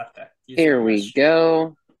 I just have to use Here we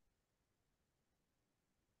go.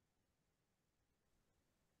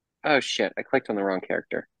 Oh shit, I clicked on the wrong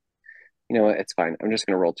character. You know what? It's fine. I'm just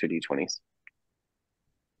going to roll 2 d20s.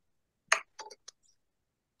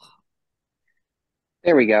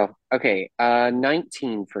 There we go. Okay,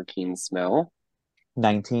 19 for keen smell.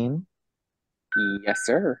 19? Yes,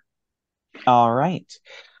 sir. All right.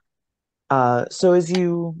 So as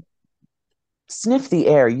you sniff the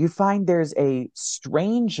air, you find there's a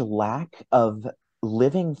strange lack of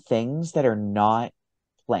living things that are not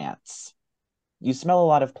plants. You smell a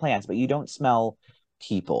lot of plants, but you don't smell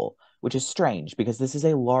people, which is strange because this is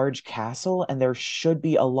a large castle and there should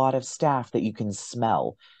be a lot of staff that you can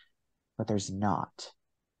smell, but there's not.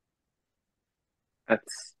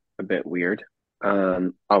 That's a bit weird. I'll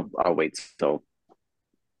wait till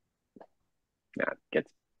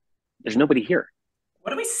there's nobody here. What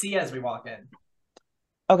do we see as we walk in?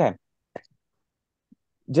 Okay.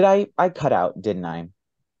 Did I cut out, didn't I?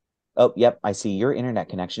 Oh, yep, I see your internet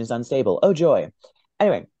connection is unstable. Oh, joy.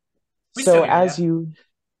 Anyway,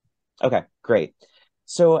 Okay, great.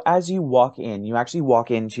 So as you walk in, you actually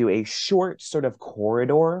walk into a short sort of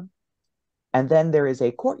corridor, and then there is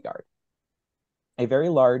a courtyard. A very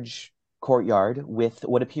large courtyard with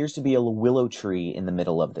what appears to be a willow tree in the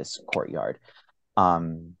middle of this courtyard.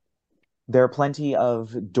 There are plenty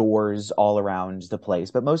of doors all around the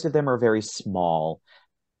place, but most of them are very small.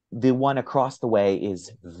 The one across the way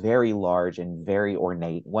is very large and very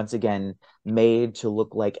ornate, once again made to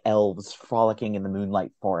look like elves frolicking in the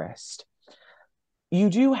moonlight forest. You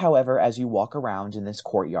do, however, as you walk around in this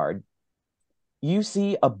courtyard, you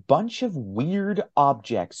see a bunch of weird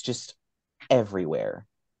objects just everywhere.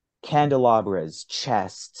 Candelabras,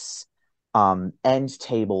 chests, End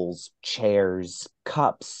tables, chairs,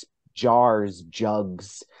 cups, jars,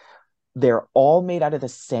 jugs. They're all made out of the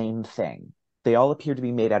same thing. They all appear to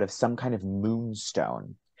be made out of some kind of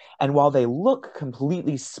moonstone. And while they look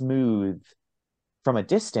completely smooth from a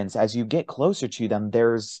distance, as you get closer to them,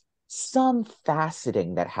 there's some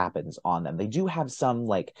faceting that happens on them. They do have some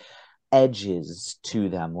like edges to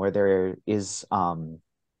them where there is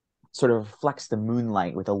sort of reflects the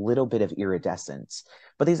moonlight with a little bit of iridescence.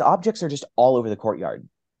 But these objects are just all over the courtyard.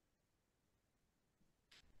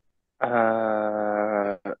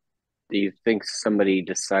 Do you think somebody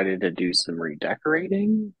decided to do some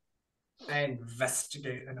redecorating? I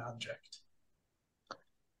investigate an object.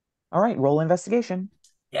 All right, roll investigation.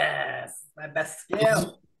 Yes, my best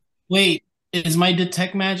skill. Wait, is my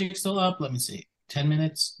detect magic still up? Let me see. 10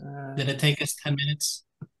 minutes? Did it take us 10 minutes?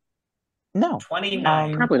 No.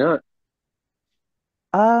 29. Probably not.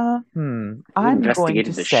 I'm going investigated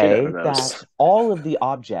to the shit out say of those. that all of the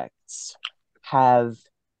objects have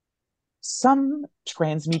some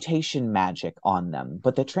transmutation magic on them,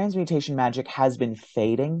 but the transmutation magic has been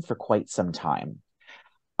fading for quite some time.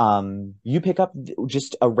 You pick up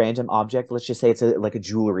just a random object. Let's just say it's like a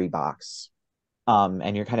jewelry box.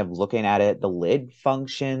 And you're kind of looking at it. The lid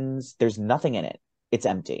functions. There's nothing in it. It's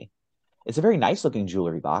empty. It's a very nice looking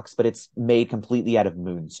jewelry box, but it's made completely out of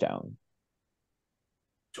moonstone.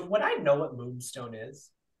 Would I know what moonstone is?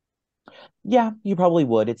 Yeah, you probably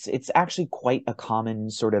would. It's actually quite a common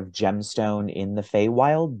sort of gemstone in the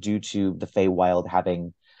Feywild due to the Feywild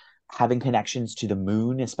having connections to the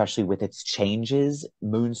moon, especially with its changes.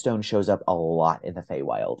 Moonstone shows up a lot in the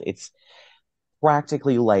Feywild. It's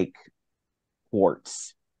practically like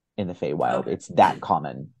quartz in the Feywild. Okay. It's that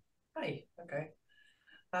common. Hi. Okay.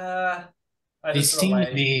 I They just seem to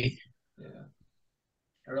relay. be. Yeah.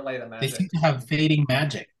 I relay the They magic. seem to have fading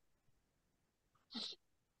magic.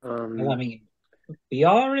 Well, I mean, we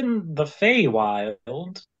are in the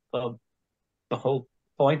Feywild. The whole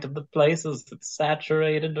point of the place is it's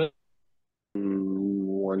saturated with.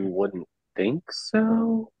 One wouldn't think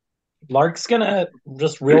so. Lark's gonna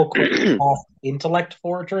just real quick cast Intellect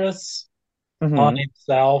Fortress on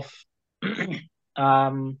itself. Let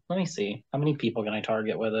me see. How many people can I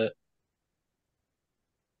target with it?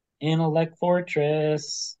 Intellect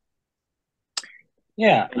Fortress.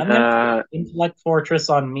 Yeah, I'm gonna Intellect Fortress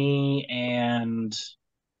on me and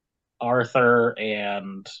Arthur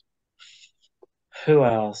and who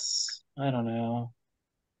else? I don't know.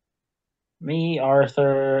 Me,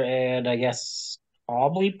 Arthur, and I guess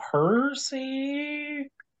probably Percy.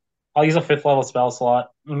 I'll use a 5th level spell slot.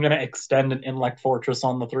 I'm gonna extend an Intellect Fortress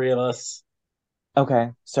on the 3 of us. Okay,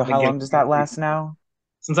 so how long does that last now?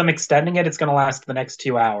 Since I'm extending it, it's gonna last the next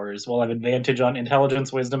 2 hours. We'll have advantage on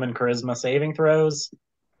Intelligence, Wisdom, and Charisma saving throws,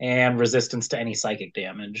 and resistance to any psychic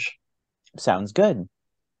damage. Sounds good.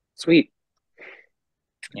 Sweet.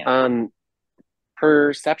 Yeah.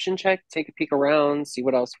 Perception check. Take a peek around. See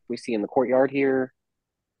what else we see in the courtyard here.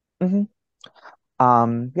 Yeah.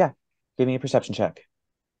 Give me a perception check.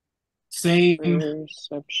 Same.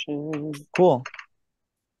 Perception. Cool.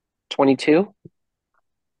 22.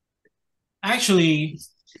 Actually,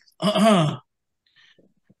 can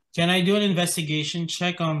I do an investigation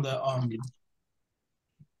check on the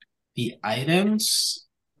items?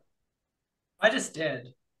 I just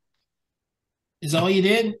did. Is that what you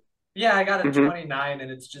did? Yeah, I got a 29, and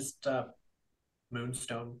it's just a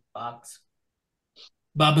moonstone box.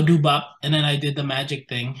 Babadoo bop, and then I did the magic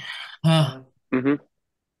thing. So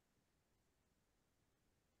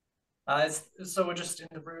we're just in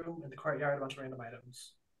the room in the courtyard, a bunch of random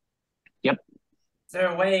items. Yep. Is there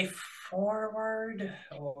a way forward?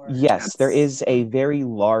 Or... Yes, there is a very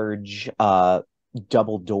large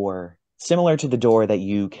double door, similar to the door that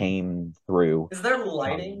you came through. Is there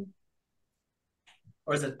lighting?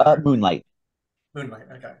 Or is it moonlight? Moonlight,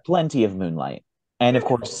 okay. Plenty of moonlight. And of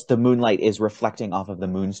course, the moonlight is reflecting off of the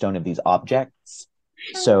moonstone of these objects.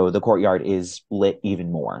 So the courtyard is lit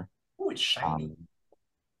even more. Oh, it's shiny.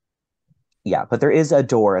 Yeah, but there is a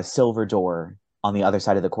door, a silver door on the other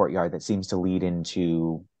side of the courtyard that seems to lead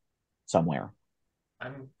into somewhere.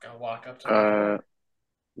 I'm gonna walk up to the door.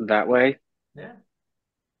 That way? Yeah.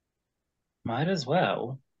 Might as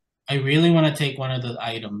well. I really want to take one of the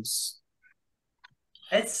items.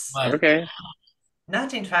 It's okay.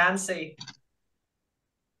 Nothing fancy.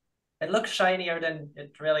 It looks shinier than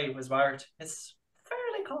it really was worth. It's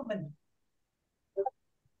fairly common.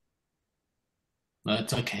 No,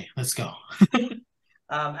 it's okay. Let's go.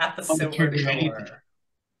 At the silver door.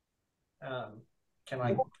 Can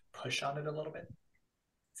I push on it a little bit?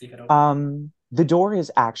 See if it opens. The door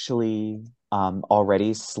is actually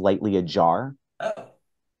already slightly ajar. Oh.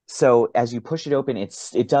 So as you push it open,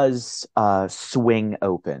 it does swing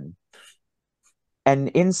open. And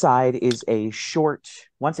inside is a short,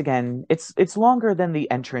 once again, it's longer than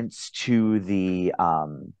the entrance to the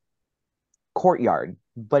courtyard,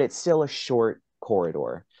 but it's still a short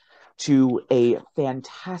corridor to a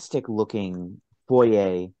fantastic looking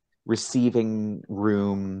foyer, receiving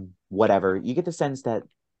room, whatever. You get the sense that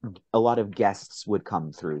a lot of guests would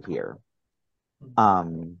come through here.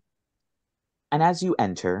 And as you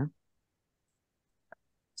enter,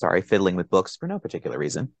 sorry, fiddling with books for no particular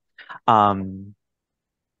reason,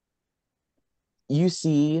 you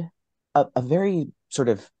see a very sort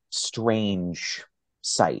of strange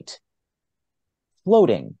sight.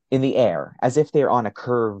 Floating in the air, as if they're on a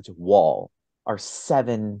curved wall, are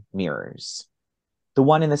 7 mirrors. The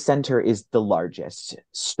one in the center is the largest,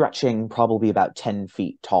 stretching probably about 10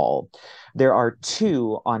 feet tall. There are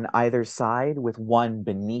 2 on either side, with one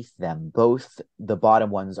beneath them. Both the bottom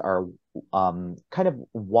ones are kind of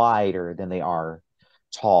wider than they are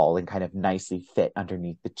tall and kind of nicely fit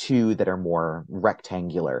underneath the 2 that are more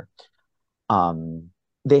rectangular.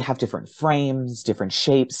 They have different frames, different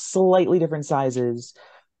shapes, slightly different sizes.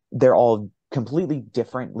 They're all completely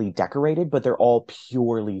differently decorated, but they're all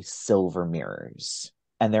purely silver mirrors.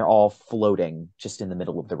 And they're all floating just in the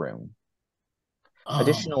middle of the room.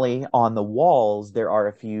 Additionally, on the walls, there are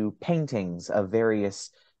a few paintings of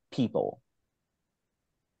various people.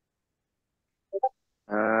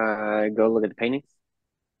 Go look at the paintings.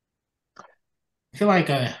 I feel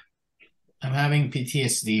like I'm having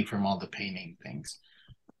PTSD from all the painting things.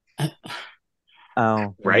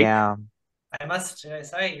 Oh, Right? yeah. I must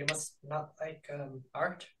say, you must not like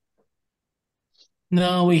art.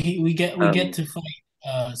 No, we get to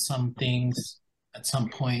fight some things at some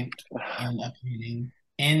point in a painting.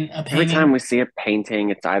 Every time we see a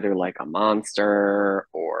painting, it's either like a monster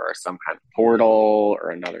or some kind of portal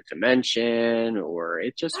or another dimension, or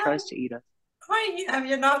it just tries to eat us. Why have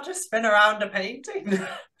you not just been around a painting?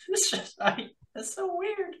 It's so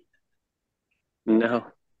weird. No.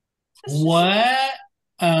 What?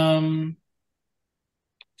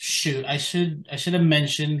 Shoot, I should have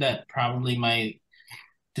mentioned that probably my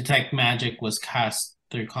detect magic was cast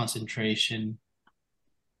through concentration.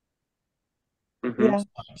 Yeah.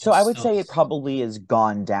 So I would say it probably is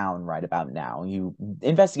gone down right about now. You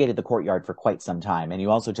investigated the courtyard for quite some time, and you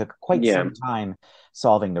also took quite some time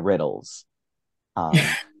solving the riddles. So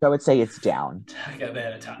I would say it's down. I got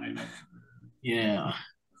that at a time. Yeah.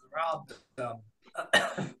 Rob,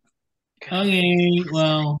 Okay,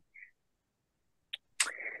 well.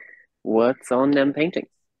 What's on them paintings?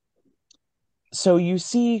 So you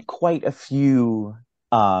see quite a few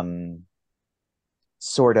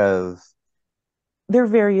sort of, they're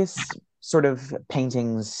various sort of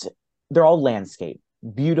paintings. They're all landscape,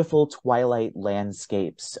 beautiful twilight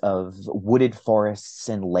landscapes of wooded forests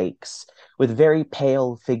and lakes with very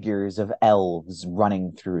pale figures of elves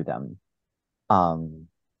running through them.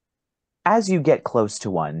 As you get close to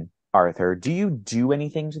one, Arthur, do you do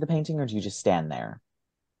anything to the painting, or do you just stand there?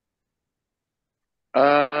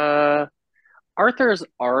 Arthur's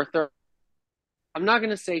Arthur. I'm not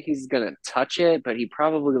gonna say he's gonna touch it, but he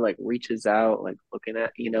probably like reaches out, like looking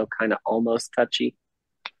at, kind of almost touchy.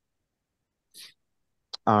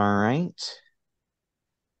 All right.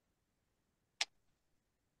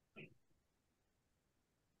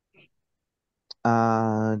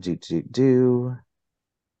 I'm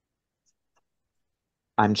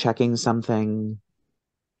checking something.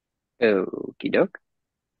 Okie doke.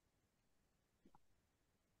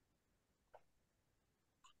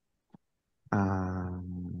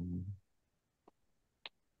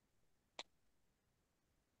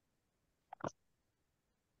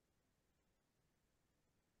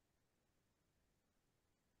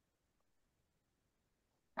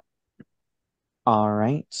 All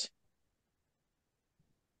right.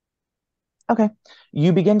 Okay.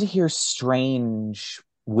 You begin to hear strange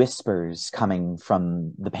whispers coming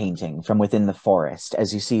from the painting, from within the forest,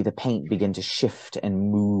 as you see the paint begin to shift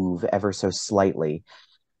and move ever so slightly.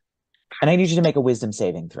 And I need you to make a wisdom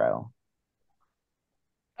saving throw.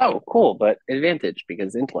 Oh, cool, but advantage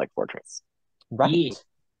because intellect fortress. Right. Yeah.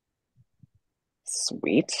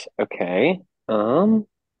 Sweet. Okay.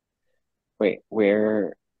 Wait,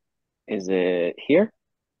 where is it? Here?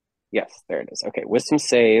 Yes, there it is. Okay, wisdom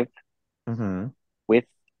save with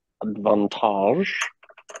advantage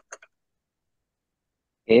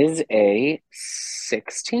is a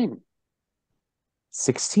 16.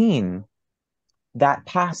 16. That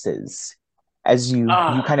passes as you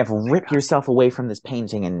kind of rip yourself away from this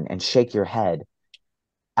painting and shake your head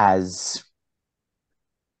as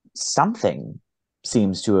something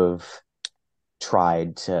seems to have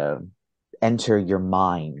tried to enter your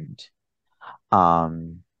mind.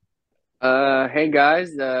 Hey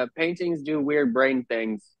guys, paintings do weird brain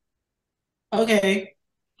things. Okay.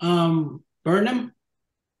 Burn them?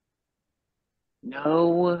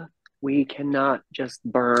 No, we cannot just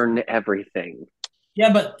burn everything.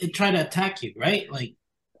 Yeah, but it tried to attack you, right? Like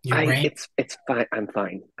your brain. It's fine. I'm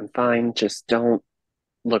fine. I'm fine. Just don't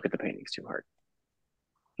look at the paintings too hard.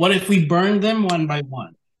 What if we burn them one by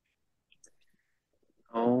one?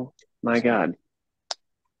 Oh my God.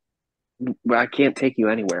 I can't take you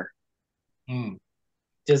anywhere.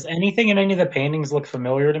 Does anything in any of the paintings look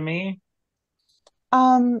familiar to me?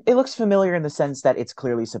 It looks familiar in the sense that it's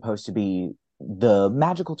clearly supposed to be the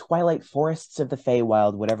magical twilight forests of the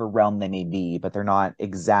Feywild, whatever realm they may be, but they're not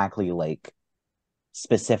exactly like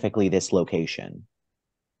specifically this location.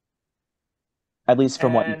 At least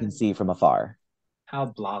from what you can And see from afar. How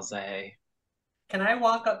blasé. can I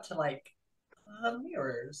walk up to like the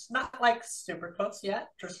mirrors? Not like super close yet,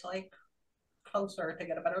 just like closer to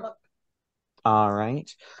get a better look. All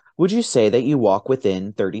right. Would you say that you walk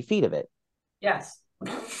within 30 feet of it? Yes.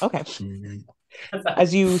 Okay.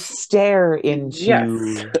 As you stare Yes.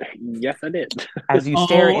 into Yes, I did. as you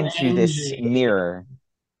stare into this OMG. mirror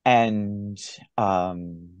and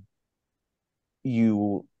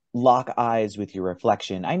you lock eyes with your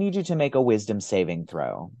reflection, I need you to make a wisdom saving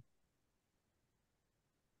throw.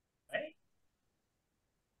 Right?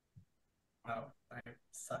 Oh, I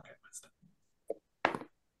suck at wisdom.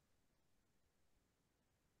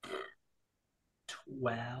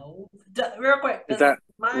 12. Real quick. Is that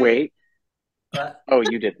wait? What? Oh,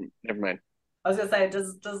 you didn't. Never mind. I was gonna say,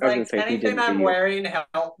 does I was gonna like say, he anything didn't, do I'm you? wearing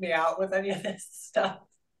help me out with any of this stuff?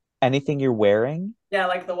 Anything you're wearing? Yeah,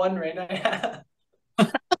 like the one ring I have.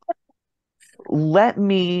 Let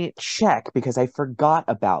me check because I forgot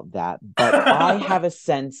about that, but I have a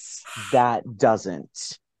sense that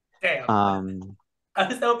doesn't. Damn. I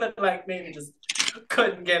was hoping like maybe just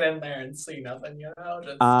couldn't get in there and see nothing, you know?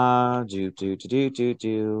 Just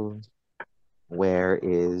Where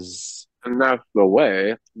is And that's the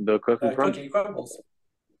way the cookie crumbles. cookie crumbles.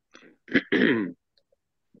 it?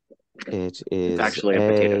 It's Is actually a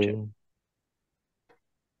potato chip.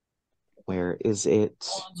 Where is it?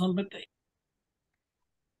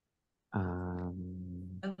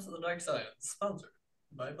 That's the Dark Scion, sponsored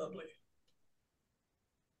by Bubbly.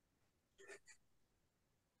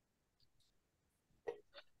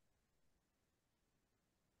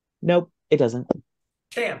 Nope, it doesn't.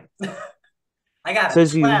 Damn. I got So a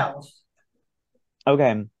as you 12.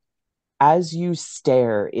 Okay. As you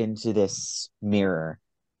stare into this mirror,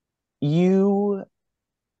 you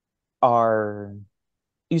are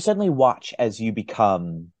you suddenly watch as you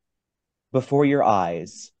become before your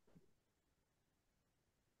eyes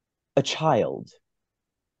a child.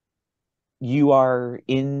 You are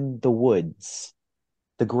in the woods,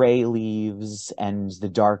 the gray leaves and the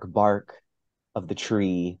dark bark of the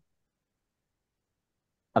tree,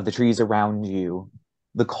 of the trees around you,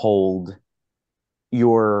 the cold.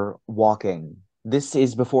 You're walking. This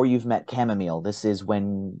is before you've met Chamomile. This is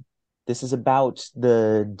about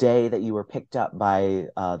the day that you were picked up by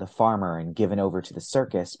the farmer and given over to the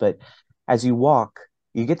circus. But as you walk,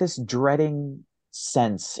 you get this dreading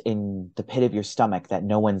sense in the pit of your stomach that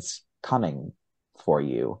no one's coming for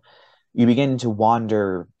you. You begin to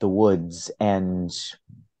wander the woods, and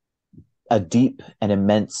a deep and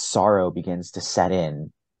immense sorrow begins to set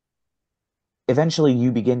in. Eventually,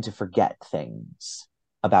 you begin to forget things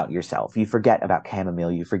about yourself. You forget about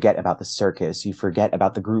Chamomile. You forget about the circus. You forget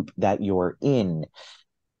about the group that you're in.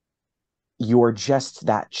 You're just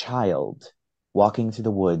that child walking through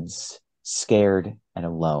the woods, scared and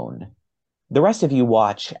alone. The rest of you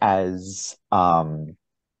watch as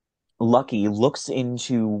Lucky looks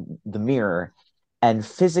into the mirror and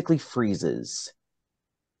physically freezes.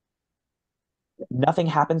 Nothing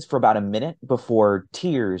happens for about a minute before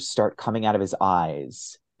tears start coming out of his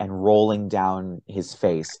eyes and rolling down his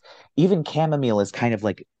face. Even Chamomile is kind of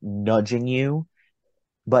like nudging you,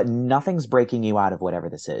 but nothing's breaking you out of whatever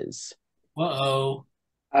this is. Uh-oh.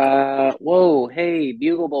 Whoa, hey,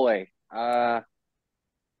 Bugle Boy.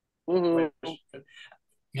 You're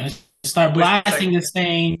gonna start blasting the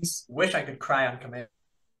stains. Wish I could cry on command.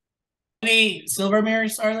 How many silver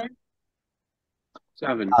mirrors are there?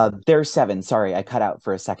 7. There's 7. Sorry, I cut out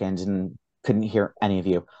for a second and couldn't hear any of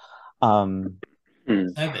you. 7.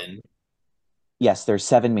 Yes, there's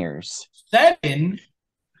 7 mirrors. 7?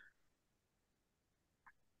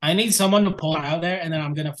 I need someone to pull out there, and then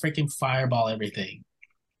I'm gonna freaking fireball everything.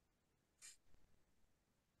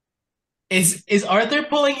 Is Arthur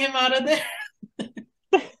pulling him out of there?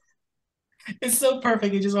 It's so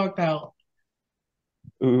perfect. He just walked out.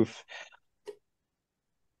 Oof.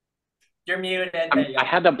 You're muted. I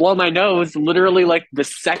had to blow my nose literally like the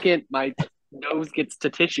second my nose gets to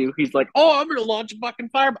tissue. He's like, "Oh, I'm gonna launch a fucking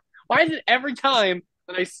fireball." Why is it every time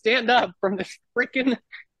that I stand up from this freaking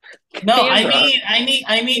No, camera,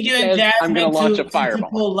 I need you and says, "I'm gonna Jasmine launch to a fireball"?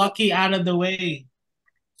 pull Lucky out of the way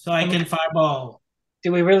so I can fireball.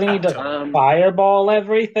 Do we really need to fireball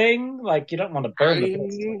everything? Like, you don't want to burn the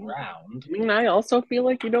place to the ground. I mean, I also feel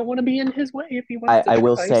like you don't want to be in his way if he wants to. I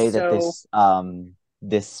will say that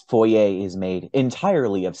this foyer is made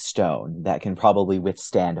entirely of stone that can probably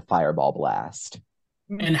withstand a fireball blast.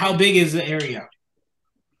 And how big is the area?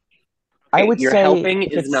 I would your say helping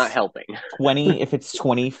is not helping. 20, if it's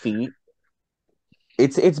 20 feet,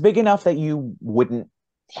 it's big enough that you wouldn't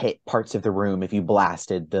hit parts of the room if you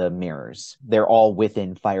blasted the mirrors. They're all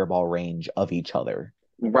within fireball range of each other.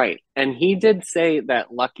 Right. And he did say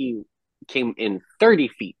that Lucky came in 30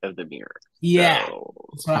 feet of the mirror. Yeah.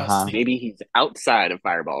 So maybe he's outside of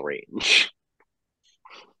fireball range.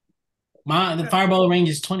 The fireball range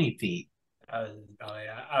is 20 feet.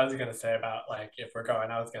 I was gonna say about like if we're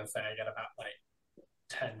going, I was gonna say I get about like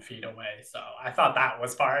 10 feet away. So I thought that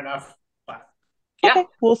was far enough. But yeah, okay,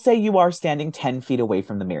 we'll say you are standing 10 feet away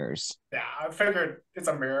from the mirrors. Yeah, I figured it's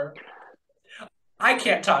a mirror. I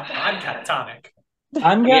can't talk, but I'm catatonic.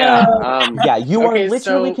 I'm gonna. Yeah, you are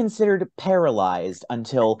literally considered paralyzed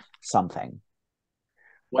until something.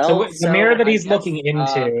 Well, so the mirror that he's looking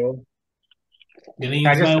into. Can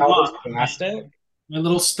I just blast it? My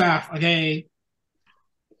little staff. Okay.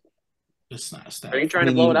 It's not a staff. Are you trying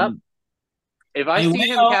to blow it up? If I see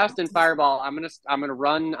him cast in fireball, I'm gonna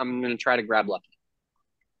run. I'm gonna try to grab Lucky.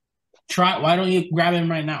 Why don't you grab him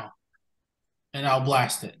right now? And I'll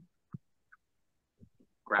blast it.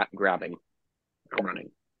 Grabbing. I'm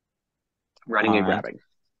running. Running and grabbing.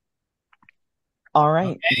 All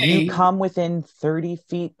right. Okay. You come within 30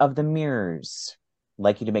 feet of the mirrors. I'd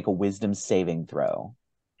like you to make a wisdom saving throw.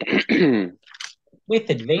 With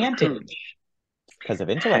advantage. Because of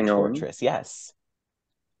Intellect Fortress, yes.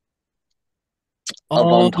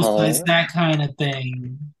 Oh, it's that kind of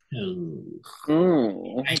thing.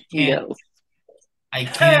 I can't. No. I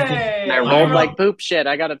can't. Hey, I rolled like poop shit.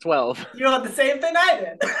 I got a 12. You had the same thing I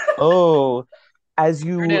did. Oh, as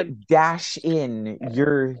you dash in,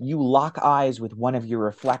 you lock eyes with one of your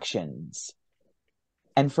reflections.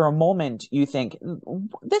 And for a moment, you think,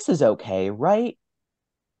 this is okay, right?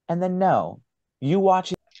 And then no. You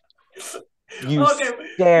watch it. You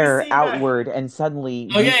stare outward, and suddenly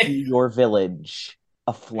you see your village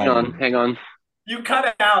aflame. Hang on. You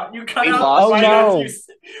cut out. You cut out. Oh no!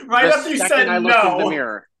 Right after you said I looked in the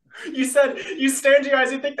mirror. You said you stare into your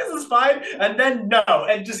eyes. You think this is fine, and then no,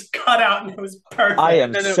 and just cut out, and it was perfect. I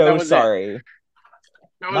am so sorry.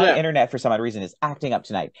 My internet, for some odd reason, is acting up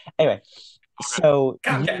tonight. Anyway, so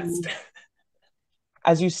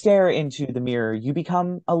as you stare into the mirror, you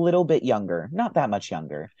become a little bit younger, not that much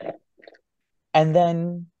younger, and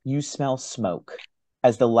then you smell smoke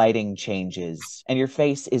as the lighting changes, and your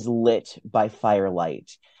face is lit by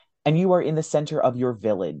firelight, and you are in the center of your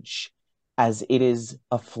village as it is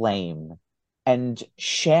aflame, and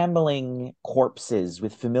shambling corpses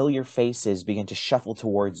with familiar faces begin to shuffle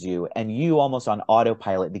towards you, and you, almost on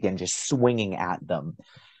autopilot, begin just swinging at them.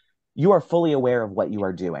 You are fully aware of what you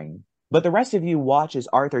are doing, but the rest of you watch as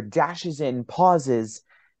Arthur dashes in, pauses,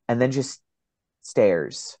 and then just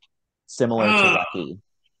stares, similar to Lucky.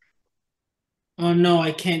 Oh no,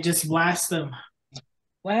 I can't just blast them.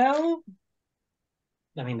 Well,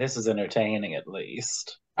 I mean, this is entertaining at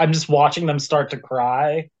least. I'm just watching them start to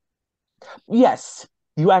cry. Yes,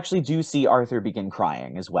 you actually do see Arthur begin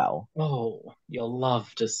crying as well. Oh, you'll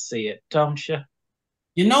love to see it, don't you?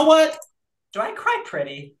 You know what? Do I cry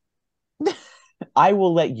pretty? I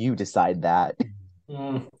will let you decide that.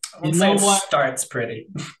 You know what? Starts pretty.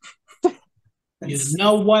 You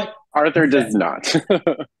know what? Arthur does not.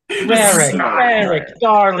 Rerek,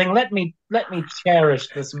 darling, let me cherish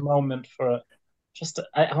this moment for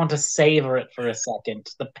I want to savor it for a second.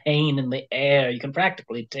 The pain in the air, you can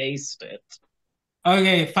practically taste it.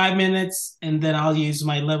 Okay, 5 minutes, and then I'll use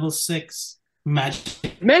my level 6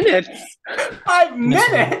 magic. Minutes? 5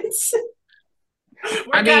 minutes?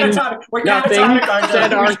 We're catatonic, Arthur.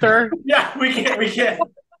 Said Arthur. Yeah, we can't.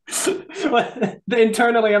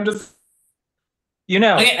 Internally, I'm just...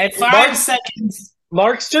 Okay, 5 seconds.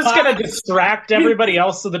 Lark's just going to distract everybody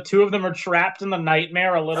else so the two of them are trapped in the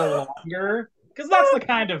nightmare a little longer. Because that's the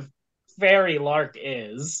kind of fairy Lark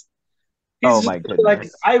is. He's my goodness. Like,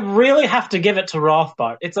 I really have to give it to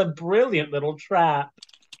Rothbart. It's a brilliant little trap.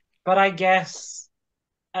 But I guess...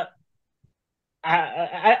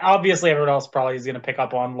 obviously, everyone else probably is going to pick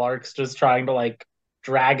up on Lark's just trying to,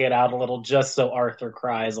 drag it out a little just so Arthur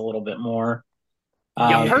cries a little bit more.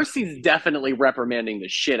 Yeah, Percy's definitely reprimanding the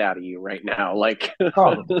shit out of you right now. Like,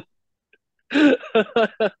 Probably.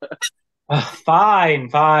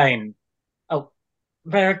 Fine. Oh,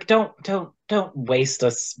 Rerek, don't waste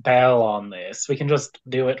a spell on this. We can just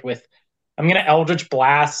do it with. I'm gonna Eldritch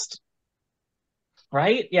Blast.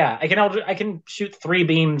 Right? Yeah, I can shoot 3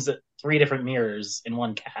 beams at 3 different mirrors in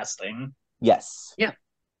one casting. Yes. Yeah.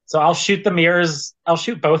 So I'll shoot the mirrors. I'll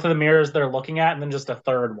shoot both of the mirrors they're looking at, and then just a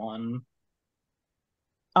third one.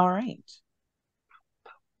 All right.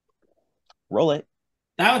 Roll it.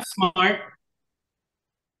 That was smart.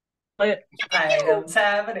 Items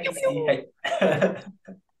have an AC.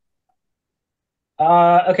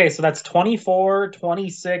 Okay, so that's 24,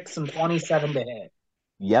 26, and 27 to hit.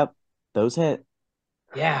 Yep, those hit.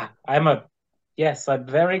 Yeah, I'm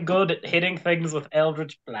very good at hitting things with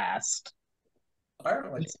Eldritch Blast.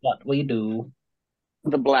 That's what we do.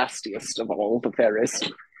 The blastiest of all the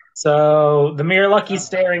fairest. So the mirror Lucky's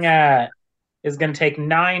staring at is going to take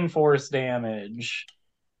 9 force damage.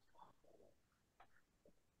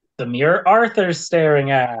 The mirror Arthur's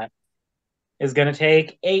staring at is going to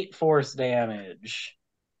take 8 force damage.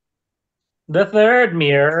 The third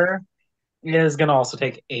mirror is going to also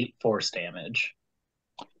take 8 force damage.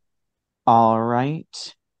 All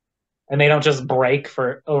right. And they don't just break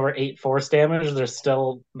for over 8 force damage, they're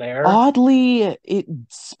still there. Oddly, it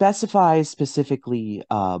specifies specifically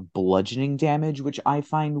bludgeoning damage, which I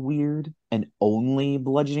find weird, and only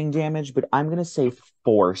bludgeoning damage, but I'm going to say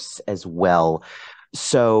force as well.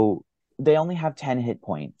 So they only have 10 hit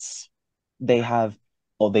points. They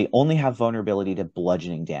only have vulnerability to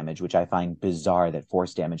bludgeoning damage, which I find bizarre that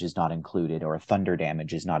force damage is not included or thunder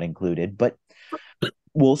damage is not included. But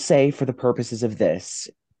we'll say for the purposes of this,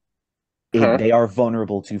 they are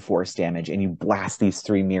vulnerable to force damage, and you blast these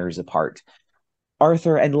 3 mirrors apart.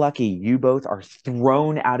 Arthur and Lucky, you both are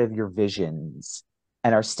thrown out of your visions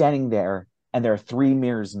and are standing there, and there are 3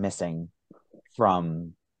 mirrors missing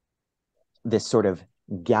from this sort of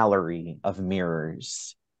gallery of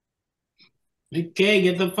mirrors. Okay,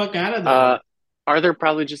 get the fuck out of there. Arthur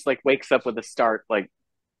probably just like wakes up with a start, like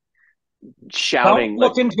shouting. Don't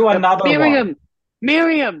look like, into another one.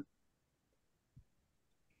 Miriam!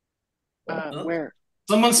 Where?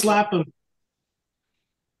 Someone slap him.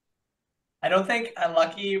 I don't think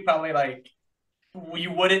Unlucky probably like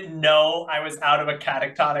you wouldn't know I was out of a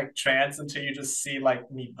catatonic trance until you just see like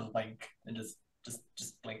me blink and just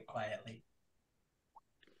blink quietly.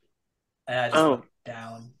 And I just look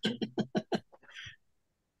down.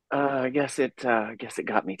 I guess it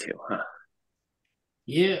got me too, huh?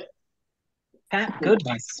 Yeah. That good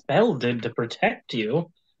my spell did to protect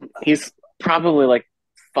you. He's probably like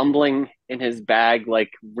fumbling in his bag, like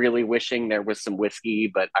really wishing there was some whiskey,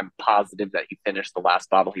 but I'm positive that he finished the last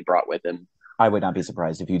bottle he brought with him. I would not be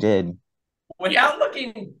surprised if you did. Without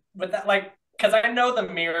looking with that, like, because I know the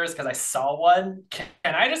mirrors because I saw one.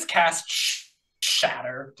 Can I just cast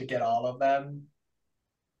Shatter to get all of them?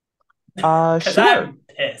 Because Sure. I'm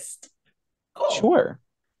pissed. Cool. Sure.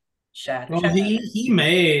 Shatter. Oh, he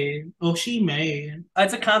mad. Oh, she mad.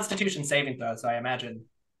 It's a Constitution saving throw, so I imagine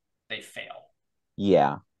they fail.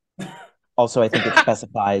 Yeah. Also, I think it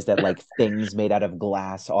specifies that like things made out of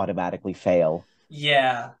glass automatically fail.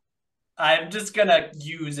 Yeah. I'm just gonna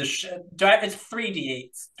use it's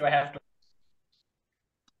 3d8s. Do I have to?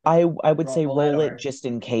 I would say Roll roll it it just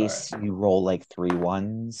in case you roll like 3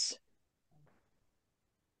 ones.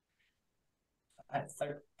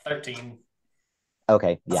 13.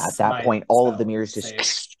 Okay, yeah. At that point, all of the mirrors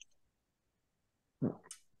just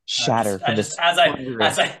shatter from this. As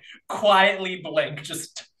I quietly blink,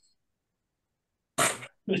 just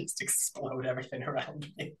explode everything around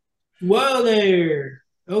me. Whoa there.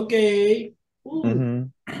 Okay.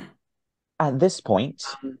 Mm-hmm. At this point,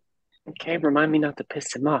 okay, remind me not to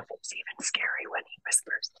piss him off. It's even scary when he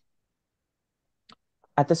whispers.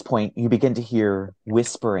 At this point, you begin to hear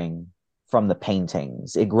whispering from the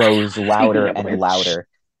paintings. It grows louder and louder,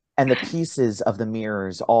 and the pieces of the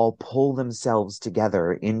mirrors all pull themselves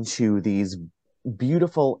together into these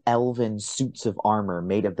beautiful elven suits of armor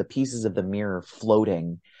made of the pieces of the mirror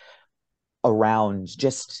floating around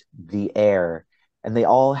just the air, and they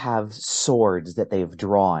all have swords that they've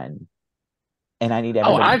drawn. And I need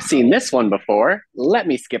everybody. Oh, I've seen this one before. Let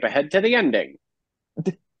me skip ahead to the ending.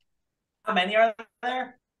 How many are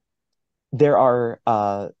there? There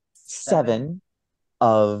are 7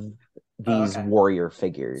 of these warrior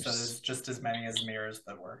figures. So there's just as many as mirrors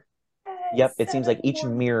that were. Yep, it seems like each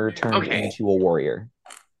mirror turned into a warrior.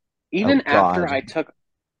 Even after I took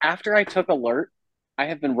alert, I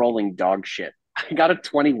have been rolling dog shit. I got a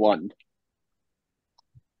 21.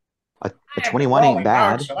 A 21 ain't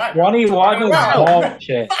bad. 21 is Well.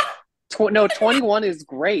 bullshit. No, 21 is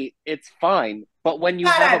great. It's fine. But when you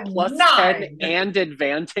have a plus 10 and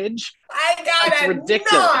advantage, I got it's a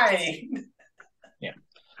ridiculous.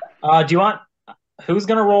 9. Do you want... Who's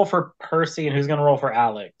going to roll for Percy and who's going to roll for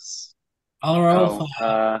Alex? I'll roll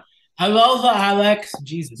for Alex.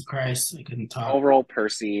 Jesus Christ, I couldn't talk. I'll roll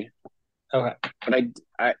Percy. Okay.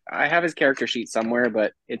 But I have his character sheet somewhere,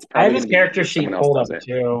 but it's I have probably his character sheet pulled up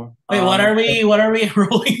too. Wait, what are we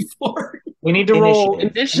rolling for? We need to roll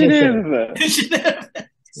initiative.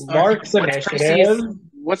 Lark's initiative.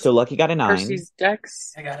 So Lucky got a 9. Percy's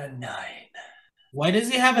dex? I got a 9. Why does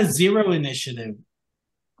he have a 0 initiative?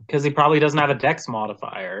 Because he probably doesn't have a dex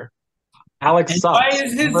modifier. Alex And sucks. why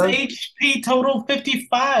is his HP total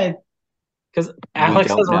 55? Because Alex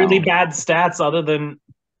has know. really bad stats other than...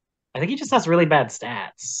 I think he just has really bad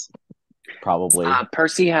stats. Probably.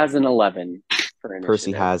 Percy has an 11 for initiative.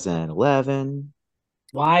 Percy has an 11.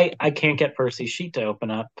 Why? I can't get Percy's sheet to open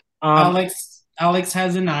up. Alex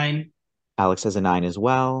has a 9. Alex has a 9 as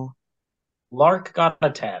well. Lark got a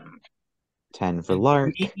 10. 10 for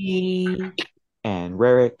Lark. Me, And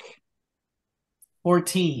Rerek.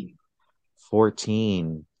 14.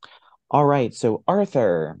 14. All right, so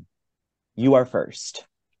Arthur, you are first.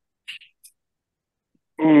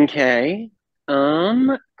 Okay.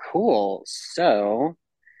 Cool. So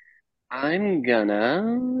I'm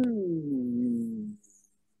gonna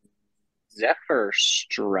Zephyr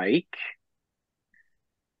Strike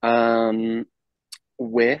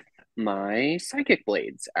with my Psychic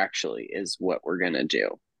Blades, actually, is what we're gonna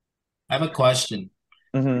do. I have a question.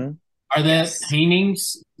 Mm-hmm. Are the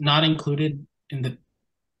paintings not included in the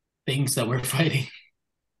things that we're fighting?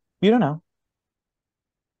 You don't know.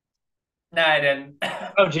 No, I didn't.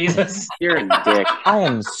 Oh, Jesus. You're a dick. I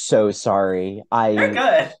am so sorry. You're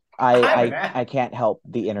good. I can't help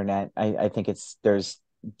the internet. I think there's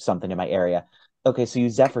something in my area. Okay, so you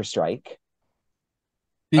Zephyr Strike.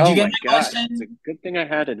 Did you get my God. question? It's a good thing I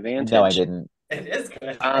had advantage. No, I didn't. It is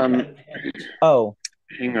good. Oh,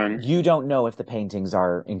 hang on. You don't know if the paintings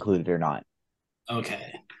are included or not.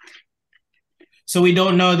 Okay. So we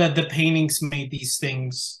don't know that the paintings made these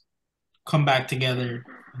things come back together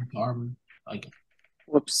into armor. Okay.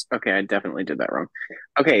 Whoops. Okay, I definitely did that wrong.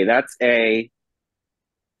 Okay, that's a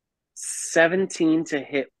 17 to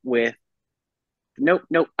hit with... Nope,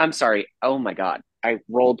 I'm sorry. Oh my god. I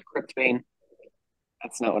rolled Cryptbane.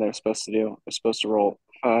 That's not what I was supposed to do. I was supposed to roll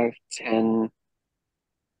 5, 10...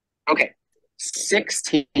 Okay.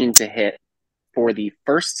 16 to hit for the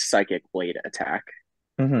first Psychic Blade attack.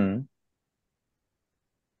 Mm-hmm.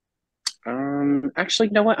 Actually,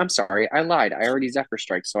 you know what? I'm sorry. I lied. I already Zephyr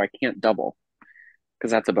Strike, so I can't double.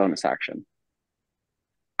 Because that's a bonus action.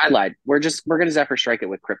 I lied. We're gonna Zephyr Strike it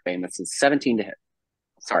with Cryptbane. That's a 17 to hit.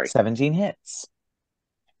 Sorry. 17 hits.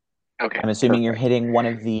 Okay. I'm assuming you're hitting one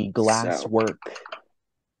of the glasswork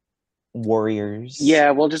warriors.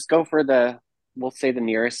 Yeah, we'll just go for we'll say the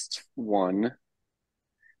nearest one.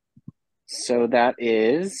 So that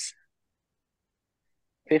is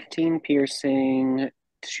 15 piercing,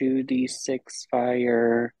 2d6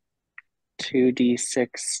 fire, 2d6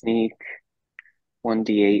 sneak,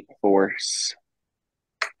 1d8 force.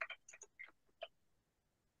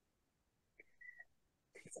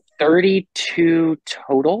 32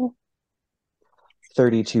 total.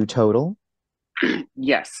 32 total.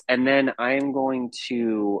 Yes, and then I am going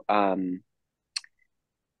to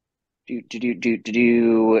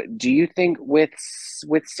do you think with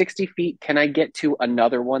 60 feet can I get to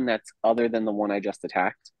another one that's other than the one I just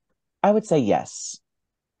attacked? I would say yes.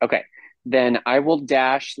 Okay, then I will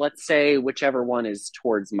dash, let's say whichever one is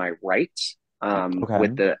towards my right,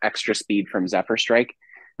 with the extra speed from Zephyr Strike.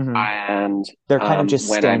 Mm-hmm. And they're kind of just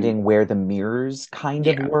standing where the mirrors kind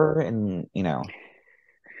of were, and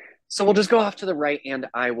So we'll just go off to the right, and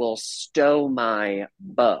I will stow my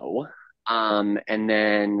bow, and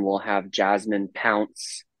then we'll have Jasmine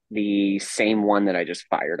pounce the same one that I just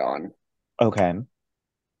fired on. Okay.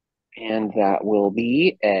 And that will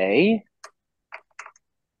be a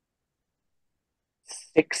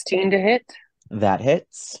 16 to hit. That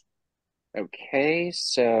hits. Okay,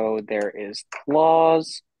 so there is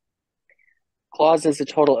claws. Claws is a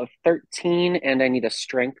total of 13, and I need a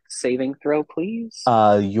strength saving throw, please.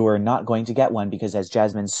 You're not going to get one because as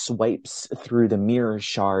Jasmine swipes through the mirror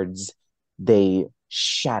shards, they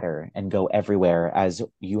shatter and go everywhere as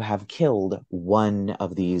you have killed one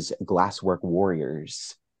of these glasswork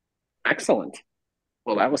warriors. Excellent.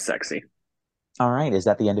 Well, that was sexy. All right, is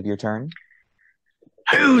that the end of your turn?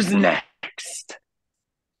 Who's next?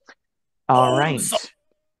 All right.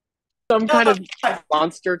 Some kind of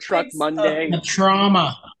monster truck Monday. A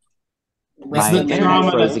trauma. My the internet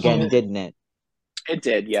trauma froze that again, you- didn't it? It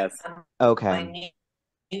did, yes. Okay.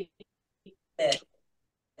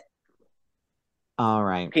 All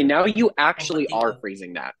right. Okay, now you actually are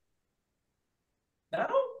freezing that. No?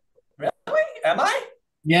 Really? Am I?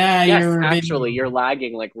 Yeah, Yes, you're actually, you're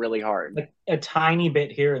lagging like really hard. Like a tiny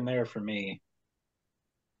bit here and there for me.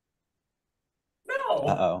 No.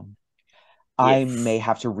 Uh-oh. I Yes. may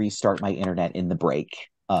have to restart my internet in the break.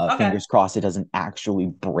 Okay. Fingers crossed it doesn't actually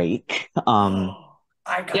break. I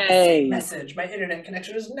got the Yay. same message. My internet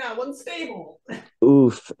connection is now unstable.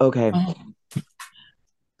 Oof. Okay. Oh.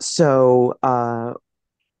 So,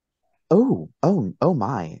 oh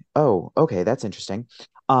my. Oh, okay, that's interesting.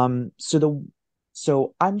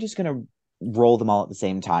 So I'm just gonna roll them all at the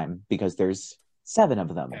same time because there's 7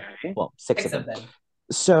 of them. Okay. Well, 6 of Six them. of them.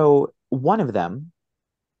 So one of them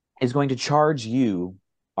is going to charge you,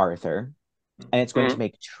 Arthur, and it's going to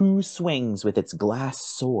make 2 swings with its glass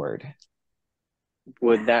sword.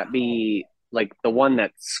 Would that be like the one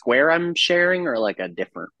that's square I'm sharing or like a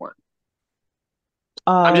different one?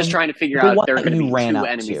 I'm just trying to figure the out one there are that going to you be ran 2 up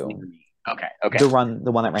enemies to. near me. Okay, okay. The one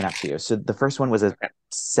that ran up to you. So the first one was a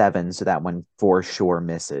 7, so that one for sure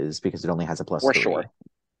misses because it only has a plus For 3. sure.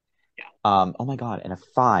 Yeah. Oh my god, and a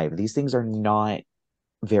 5. These things are not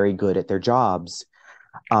very good at their jobs.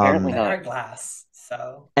 Apparently They not. are glass,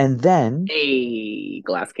 so. And then A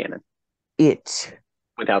glass cannon it,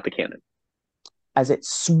 without the cannon. as it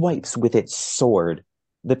swipes with its sword,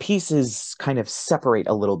 the pieces kind of separate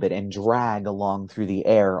a little bit and drag along through the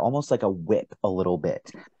air, almost like a whip a little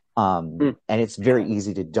bit. And it's very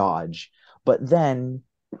easy to dodge. But then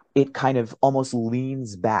it kind of almost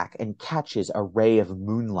leans back and catches a ray of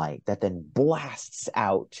moonlight that then blasts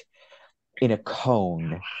out in a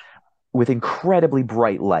cone with incredibly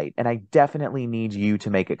bright light. And I definitely need you to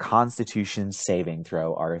make a Constitution saving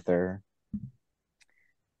throw, Arthur.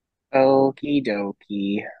 Okie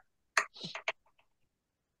dokie.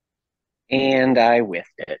 And I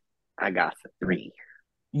whiffed it. I got the 3.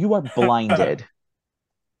 You are blinded.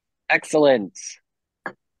 Excellent.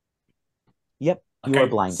 Yep, you are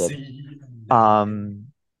blinded.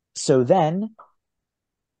 So then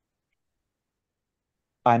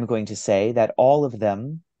I'm going to say that all of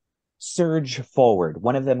them surge forward.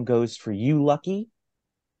 One of them goes for you, Lucky.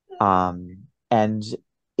 And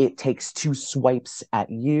it takes 2 swipes at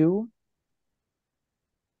you.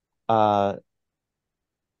 That's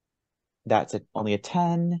only a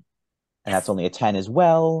 10, and that's only a 10 as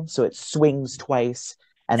well. So it swings twice.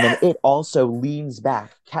 And then it also leans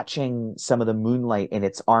back, catching some of the moonlight in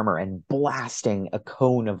its armor and blasting a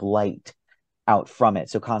cone of light out from it.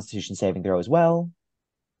 So Constitution saving throw as well.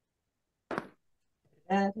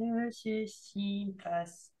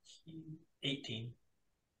 18.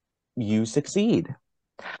 You succeed.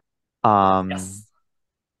 Yes.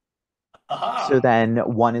 So then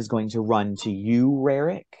one is going to run to you,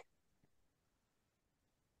 Rerek.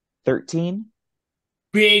 13.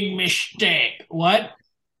 Big mistake. What?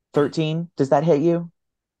 13. Does that hit you?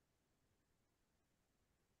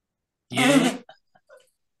 Yeah.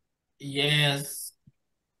 Yes.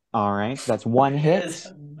 All right. So that's 1 hit.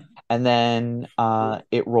 And then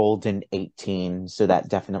it rolled an 18. So that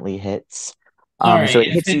definitely hits. All right, so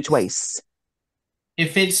it hits you twice.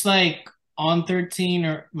 If it's like on 13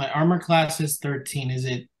 or my armor class is 13, is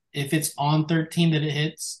it if it's on 13 that it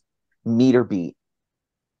hits? Meter beat.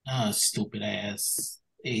 Oh, stupid ass.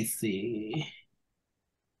 AC.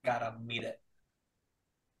 Gotta meet it.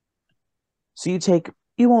 So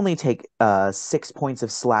you only take 6 points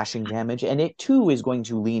of slashing damage, and it too is going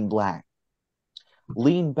to lean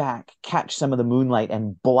back, catch some of the moonlight,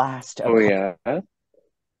 and blast a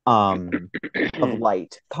of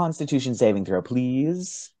light. Constitution saving throw,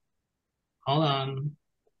 please. Hold on.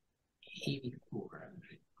 84.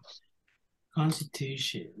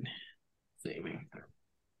 Constitution saving throw.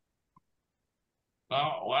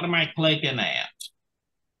 Oh, what am I clicking at?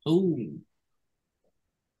 Ooh.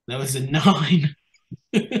 That was a 9.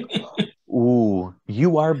 Ooh,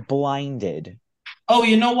 you are blinded. Oh,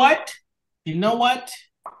 you know what? You know what?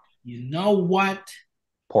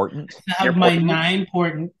 Portent. I have my 9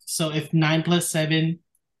 portent. So if 9 plus 7,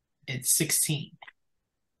 it's 16.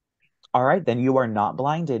 All right, then you are not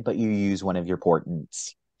blinded, but you use one of your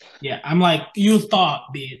portents. Yeah, I'm like, you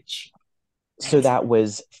thought, bitch. So that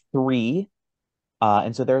was 3.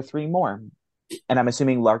 And so there are 3 more. And I'm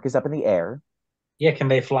assuming Lark is up in the air. Yeah, can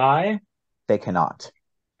they fly? They cannot.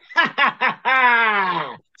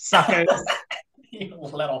 Suckers. You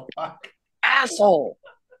little fuck. Asshole.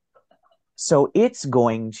 So it's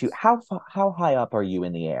going to how high up are you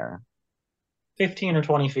in the air? 15 or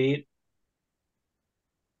 20 feet.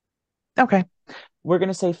 Okay. We're going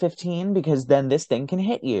to say 15 because then this thing can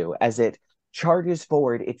hit you as it charges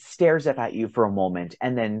forward. It stares up at you for a moment,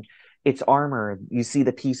 and then its armor, you see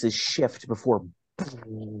the pieces shift before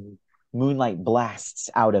moonlight blasts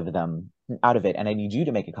out of it. And I need you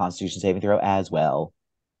to make a Constitution saving throw as well.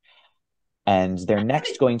 And they're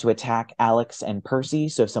next going to attack Alex and Percy,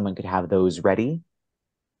 so if someone could have those ready.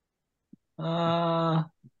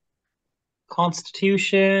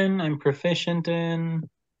 Constitution, I'm proficient in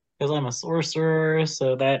because I'm a sorcerer,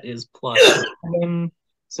 so that is +7,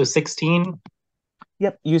 so 16.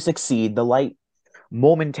 Yep, you succeed. The light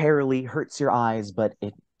momentarily hurts your eyes, but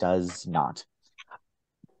it does not.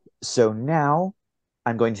 So now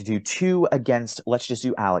I'm going to do 2 against, let's just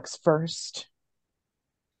do Alex first.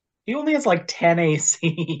 He only has like 10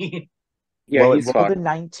 AC. Yeah, well, he's it rolled fucked. a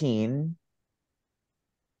 19.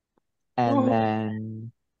 And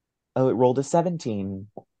then, it rolled a 17.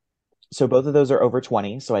 So both of those are over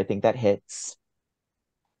 20, so I think that hits.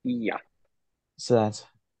 Yeah. So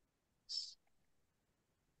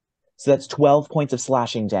that's 12 points of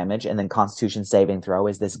slashing damage, and then Constitution saving throw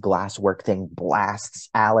as this glasswork thing blasts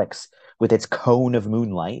Alex with its cone of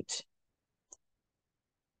moonlight.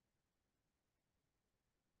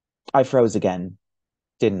 I froze again,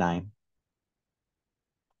 didn't I?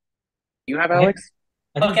 You have Alex?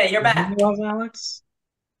 Okay, you're back. You have Alex?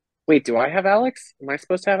 Wait, do I have Alex? Am I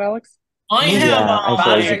supposed to have Alex? I Yeah, have I froze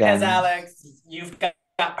Roderick again. has Alex. You've got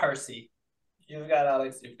Percy. You've got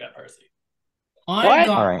Alex. You've got Percy. I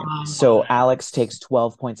got All right, so Alex takes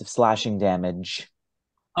 12 points of slashing damage.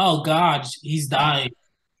 Oh God, he's died.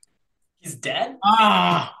 He's dead?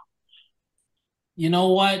 Ah, you know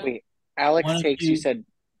what? Wait, Alex Why don't takes, you- you said,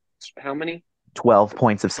 how many? 12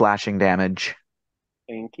 points of slashing damage.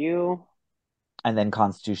 Thank you. And then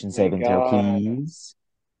Constitution my saving throw, God. please.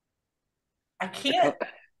 I can't.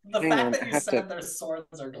 The Hang fact on, that I you have said their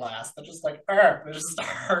swords are glass, they're just like, it just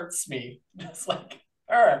hurts me. Just like,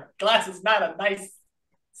 glass is not a nice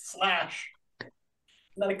slash.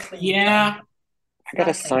 Not a clean. Yeah, I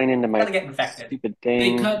gotta sign into my Gonna get infected. stupid they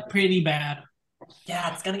thing. cut pretty bad.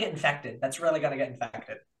 Yeah, it's gonna get infected. That's really gonna get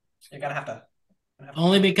infected. You're gonna have to.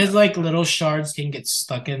 Only because like little shards can get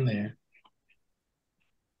stuck in there.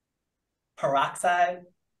 Peroxide,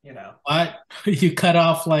 you know. What? You cut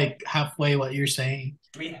off like halfway what you're saying.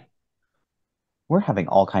 We're having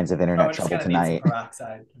all kinds of internet We're just trouble gonna need some tonight.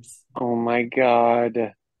 peroxide. Oh my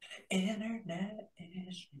God. Internet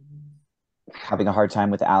issues. Having a hard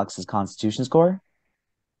time with Alex's Constitution score?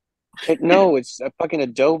 No, it's a fucking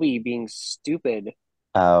Adobe being stupid.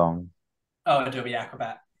 Oh, Adobe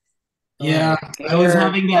Acrobat. Yeah, I was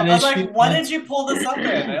having that I was issue. like, why did you pull this up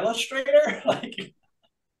in Illustrator? Like,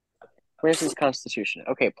 Where's his Constitution?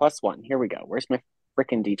 Okay, +1. Here we go. Where's my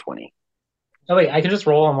freaking D20? Oh wait, I can just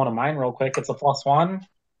roll on one of mine real quick. It's a +1.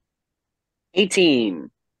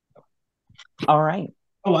 18. all right.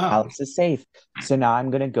 Oh wow. Alex is safe. So now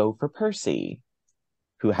I'm going to go for Percy,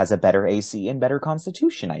 who has a better AC and better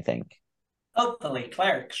Constitution, I think. hopefully,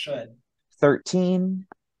 Cleric should. 13.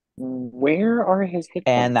 Where are his hit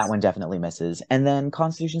points? And that one definitely misses. And then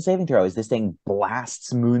Constitution saving throw as this thing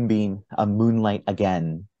blasts moonlight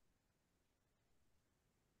again.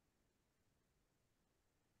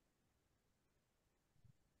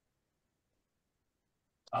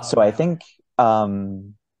 So I think, yeah,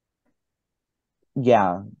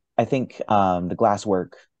 I think the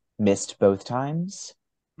glasswork missed both times.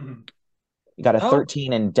 Mhm. You got a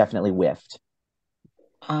 13 and definitely whiffed.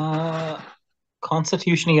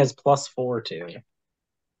 Constitution he has +4 to.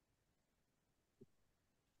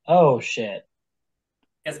 Oh shit.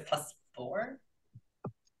 He has +4?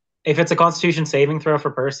 If it's a Constitution saving throw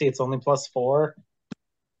for Percy, it's only +4.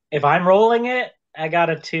 If I'm rolling it, I got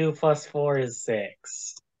a 2 + 4 is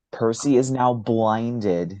 6. Percy is now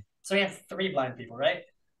blinded. So we have 3 blind people, right?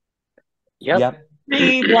 Yep.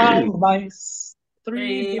 3 blind mice.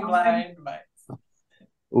 3 blind mice.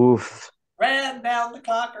 Oof. Ran down the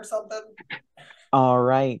clock or something. All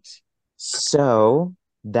right. So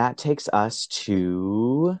that takes us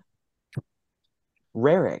to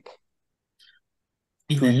Rerek,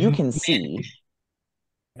 who you can see.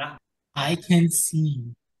 I can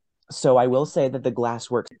see. So I will say that the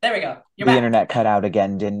glasswork. There we go. The internet cut out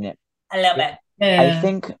again, didn't it? A little bit. I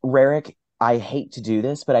think, Rerek, I hate to do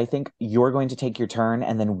this, but I think you're going to take your turn,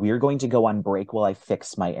 and then we're going to go on break while I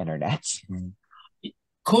fix my internet.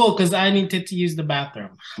 Cool, because I needed to use the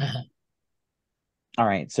bathroom. All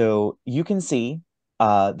right, so you can see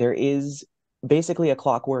there is basically a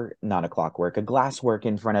glasswork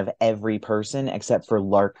in front of every person except for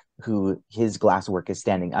Lark, who his glasswork is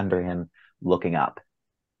standing under him looking up.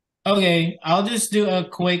 Okay, I'll just do a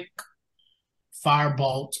quick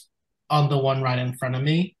firebolt on the one right in front of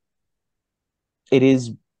me? It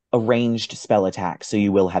is a ranged spell attack, so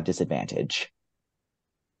you will have disadvantage.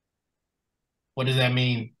 What does that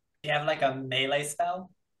mean? Do you have like a melee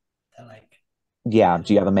spell? To like Yeah,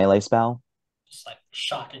 do you have a melee spell? just like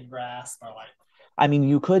shocking grasp or like I mean,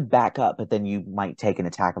 you could back up, but then you might take an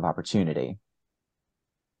attack of opportunity.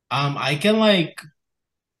 I can like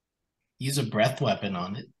use a breath weapon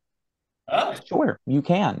on it. oh Sure, you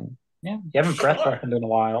can. Yeah, you haven't breath weaponed in a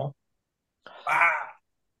while. wow.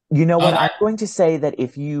 You know what? Oh, I'm going to say that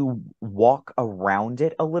if you walk around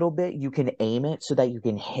it a little bit, you can aim it so that you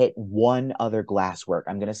can hit one other glasswork.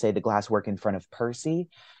 I'm going to say the glasswork in front of Percy.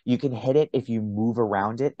 You can hit it if you move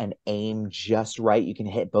around it and aim just right. You can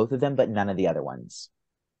hit both of them, but none of the other ones.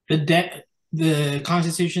 The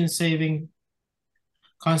Constitution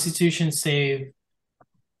save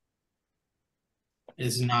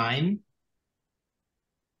is 9.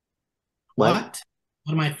 What?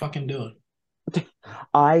 What am I fucking doing?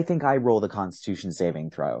 I think I roll the Constitution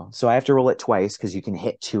saving throw. So I have to roll it twice because you can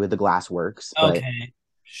hit 2 of the glassworks. But, Okay.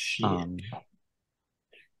 Shit.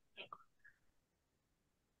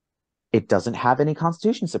 it doesn't have any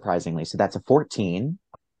Constitution, surprisingly. So that's a 14.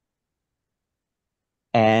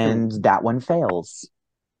 And that one fails.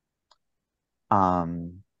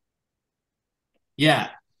 Yeah.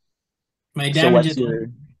 My So damage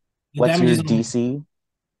what's your is DC?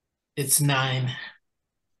 It's 9.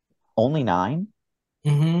 Only 9?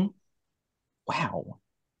 Mm-hmm. Wow.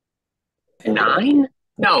 9?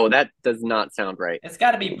 No, that does not sound right. It's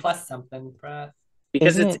got to be plus something, bruh.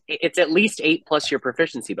 Because Isn't it's at least 8 plus your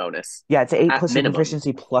proficiency bonus. Yeah, it's 8 At plus minimum. your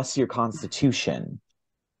proficiency plus your Constitution.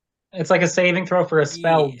 It's like a saving throw for a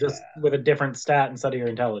spell, Yeah. just with a different stat instead of your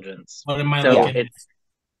intelligence. What am I So looking at? it's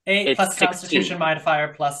 8 It's plus 16. Constitution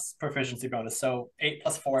modifier plus proficiency bonus. So 8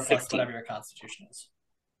 plus 4 plus 16. whatever your Constitution is.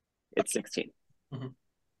 16.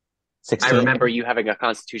 16. I remember you having a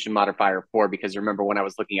Constitution modifier of 4 because remember when I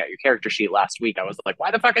was looking at your character sheet last week, I was like,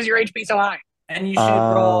 why the fuck is your HP so high? And you should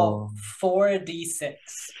roll 4d6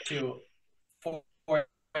 to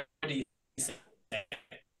 4d6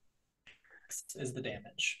 is the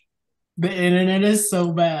damage. The internet is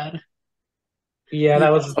so bad. Yeah,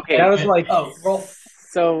 that was Okay. That was like roll.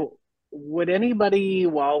 So would anybody,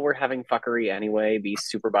 while we're having fuckery anyway, be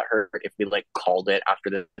super butthurt if we like called it after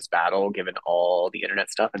this battle, given all the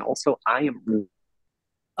internet stuff? And also,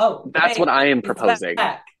 that's what I am proposing.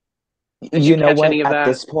 Did you know catch what? any of At that?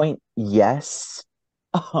 this point, yes.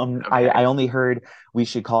 Okay. I only heard we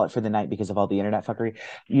should call it for the night because of all the internet fuckery.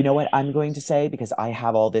 You know what I'm going to say, because I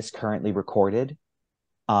have all this currently recorded.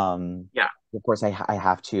 Yeah. Of course, I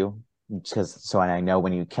have to, so I know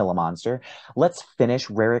when you kill a monster. Let's finish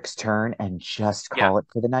Rerek's turn and just call it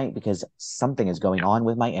for the night because something is going on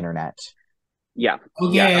with my internet. Yeah.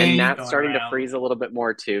 Okay. Yeah, and Nat's Going starting to around. freeze a little bit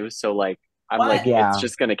more too. So like, I'm What? like, Yeah. it's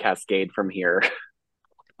just going to cascade from here.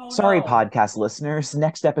 Oh, Sorry, no. podcast listeners.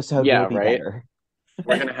 Next episode Yeah, will be right? better.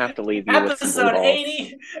 We're going to have to leave you with some blue Episode balls.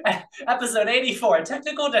 80, episode 84,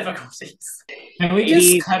 technical difficulties. Can we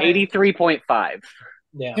just cut it? 83.5.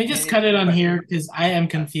 yeah. Can we just cut it on here? Because I am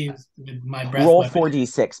confused with my breath Roll weapon.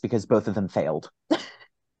 4d6 because both of them failed.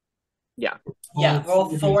 Yeah. Yeah, roll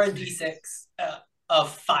 4d6 of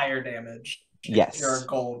fire damage. Yes. If you're a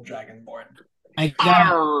gold dragonborn. I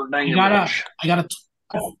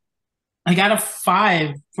got a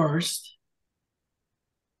 5 first.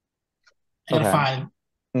 I got a 5.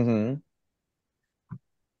 Mm-hmm.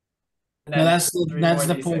 No, that's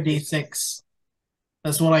the 4d6.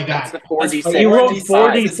 That's what I got. That's the 4d6. You rolled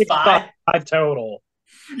 4d6 4d6 total.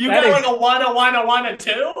 You That got is- like a 1, a 1, a 1, a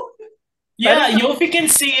 2? Yeah, Yofi can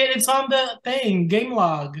see it. It's on the thing, game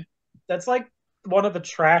log. That's like one of the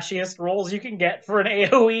trashiest rolls you can get for an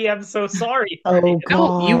AoE. I'm so sorry. Oh,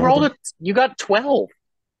 No, you rolled it. You got 12.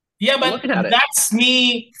 Yeah, but Looking at it. that's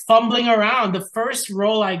me fumbling around. The first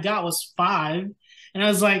roll I got was 5, and I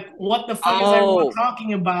was like, "What the fuck is everyone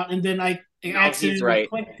talking about?" And then I accidentally right.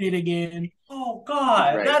 clicked it again. Oh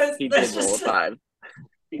god, Right. that is He that's did roll a just 5.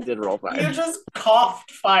 He did roll 5. you just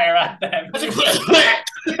coughed fire at them.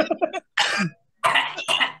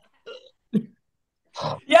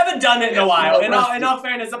 You haven't done it in a while. In all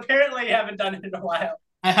fairness, apparently you haven't done it in a while.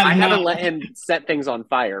 I I not. haven't let him set things on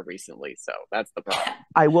fire recently, so that's the problem.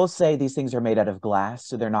 I will say these things are made out of glass,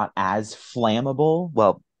 so they're not as flammable.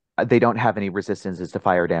 Well, they don't have any resistances to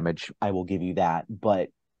fire damage. I will give you that, but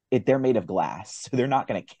they're made of glass, so they're not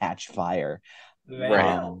going to catch fire.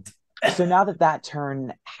 Right. So now that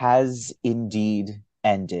turn has indeed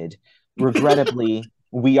ended, regrettably,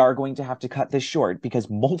 we are going to have to cut this short because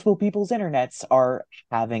multiple people's internets are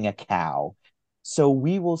having a cow. So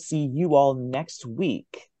we will see you all next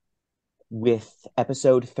week with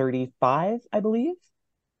episode 35, I believe.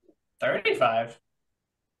 35.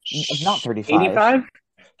 Not 35. 85?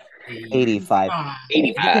 85. 85.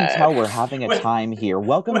 You can tell we're having a time here.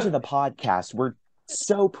 Welcome to the podcast. We're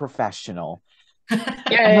so professional.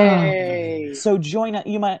 Yay! So join us.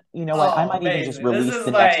 You know what? I might even just release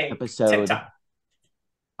the next episode. TikTok.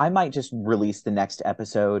 I might just release the next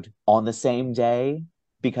episode on the same day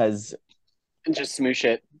because Just smoosh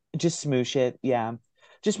it. just smoosh it. Yeah.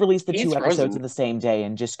 Just release the He's two episodes frozen. in the same day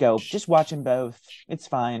and just watch them both. It's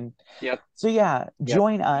fine. Yep. So yeah,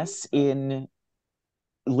 join us in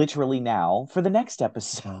literally now for the next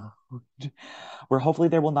episode where hopefully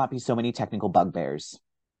there will not be so many technical bugbears.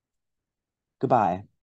 Goodbye.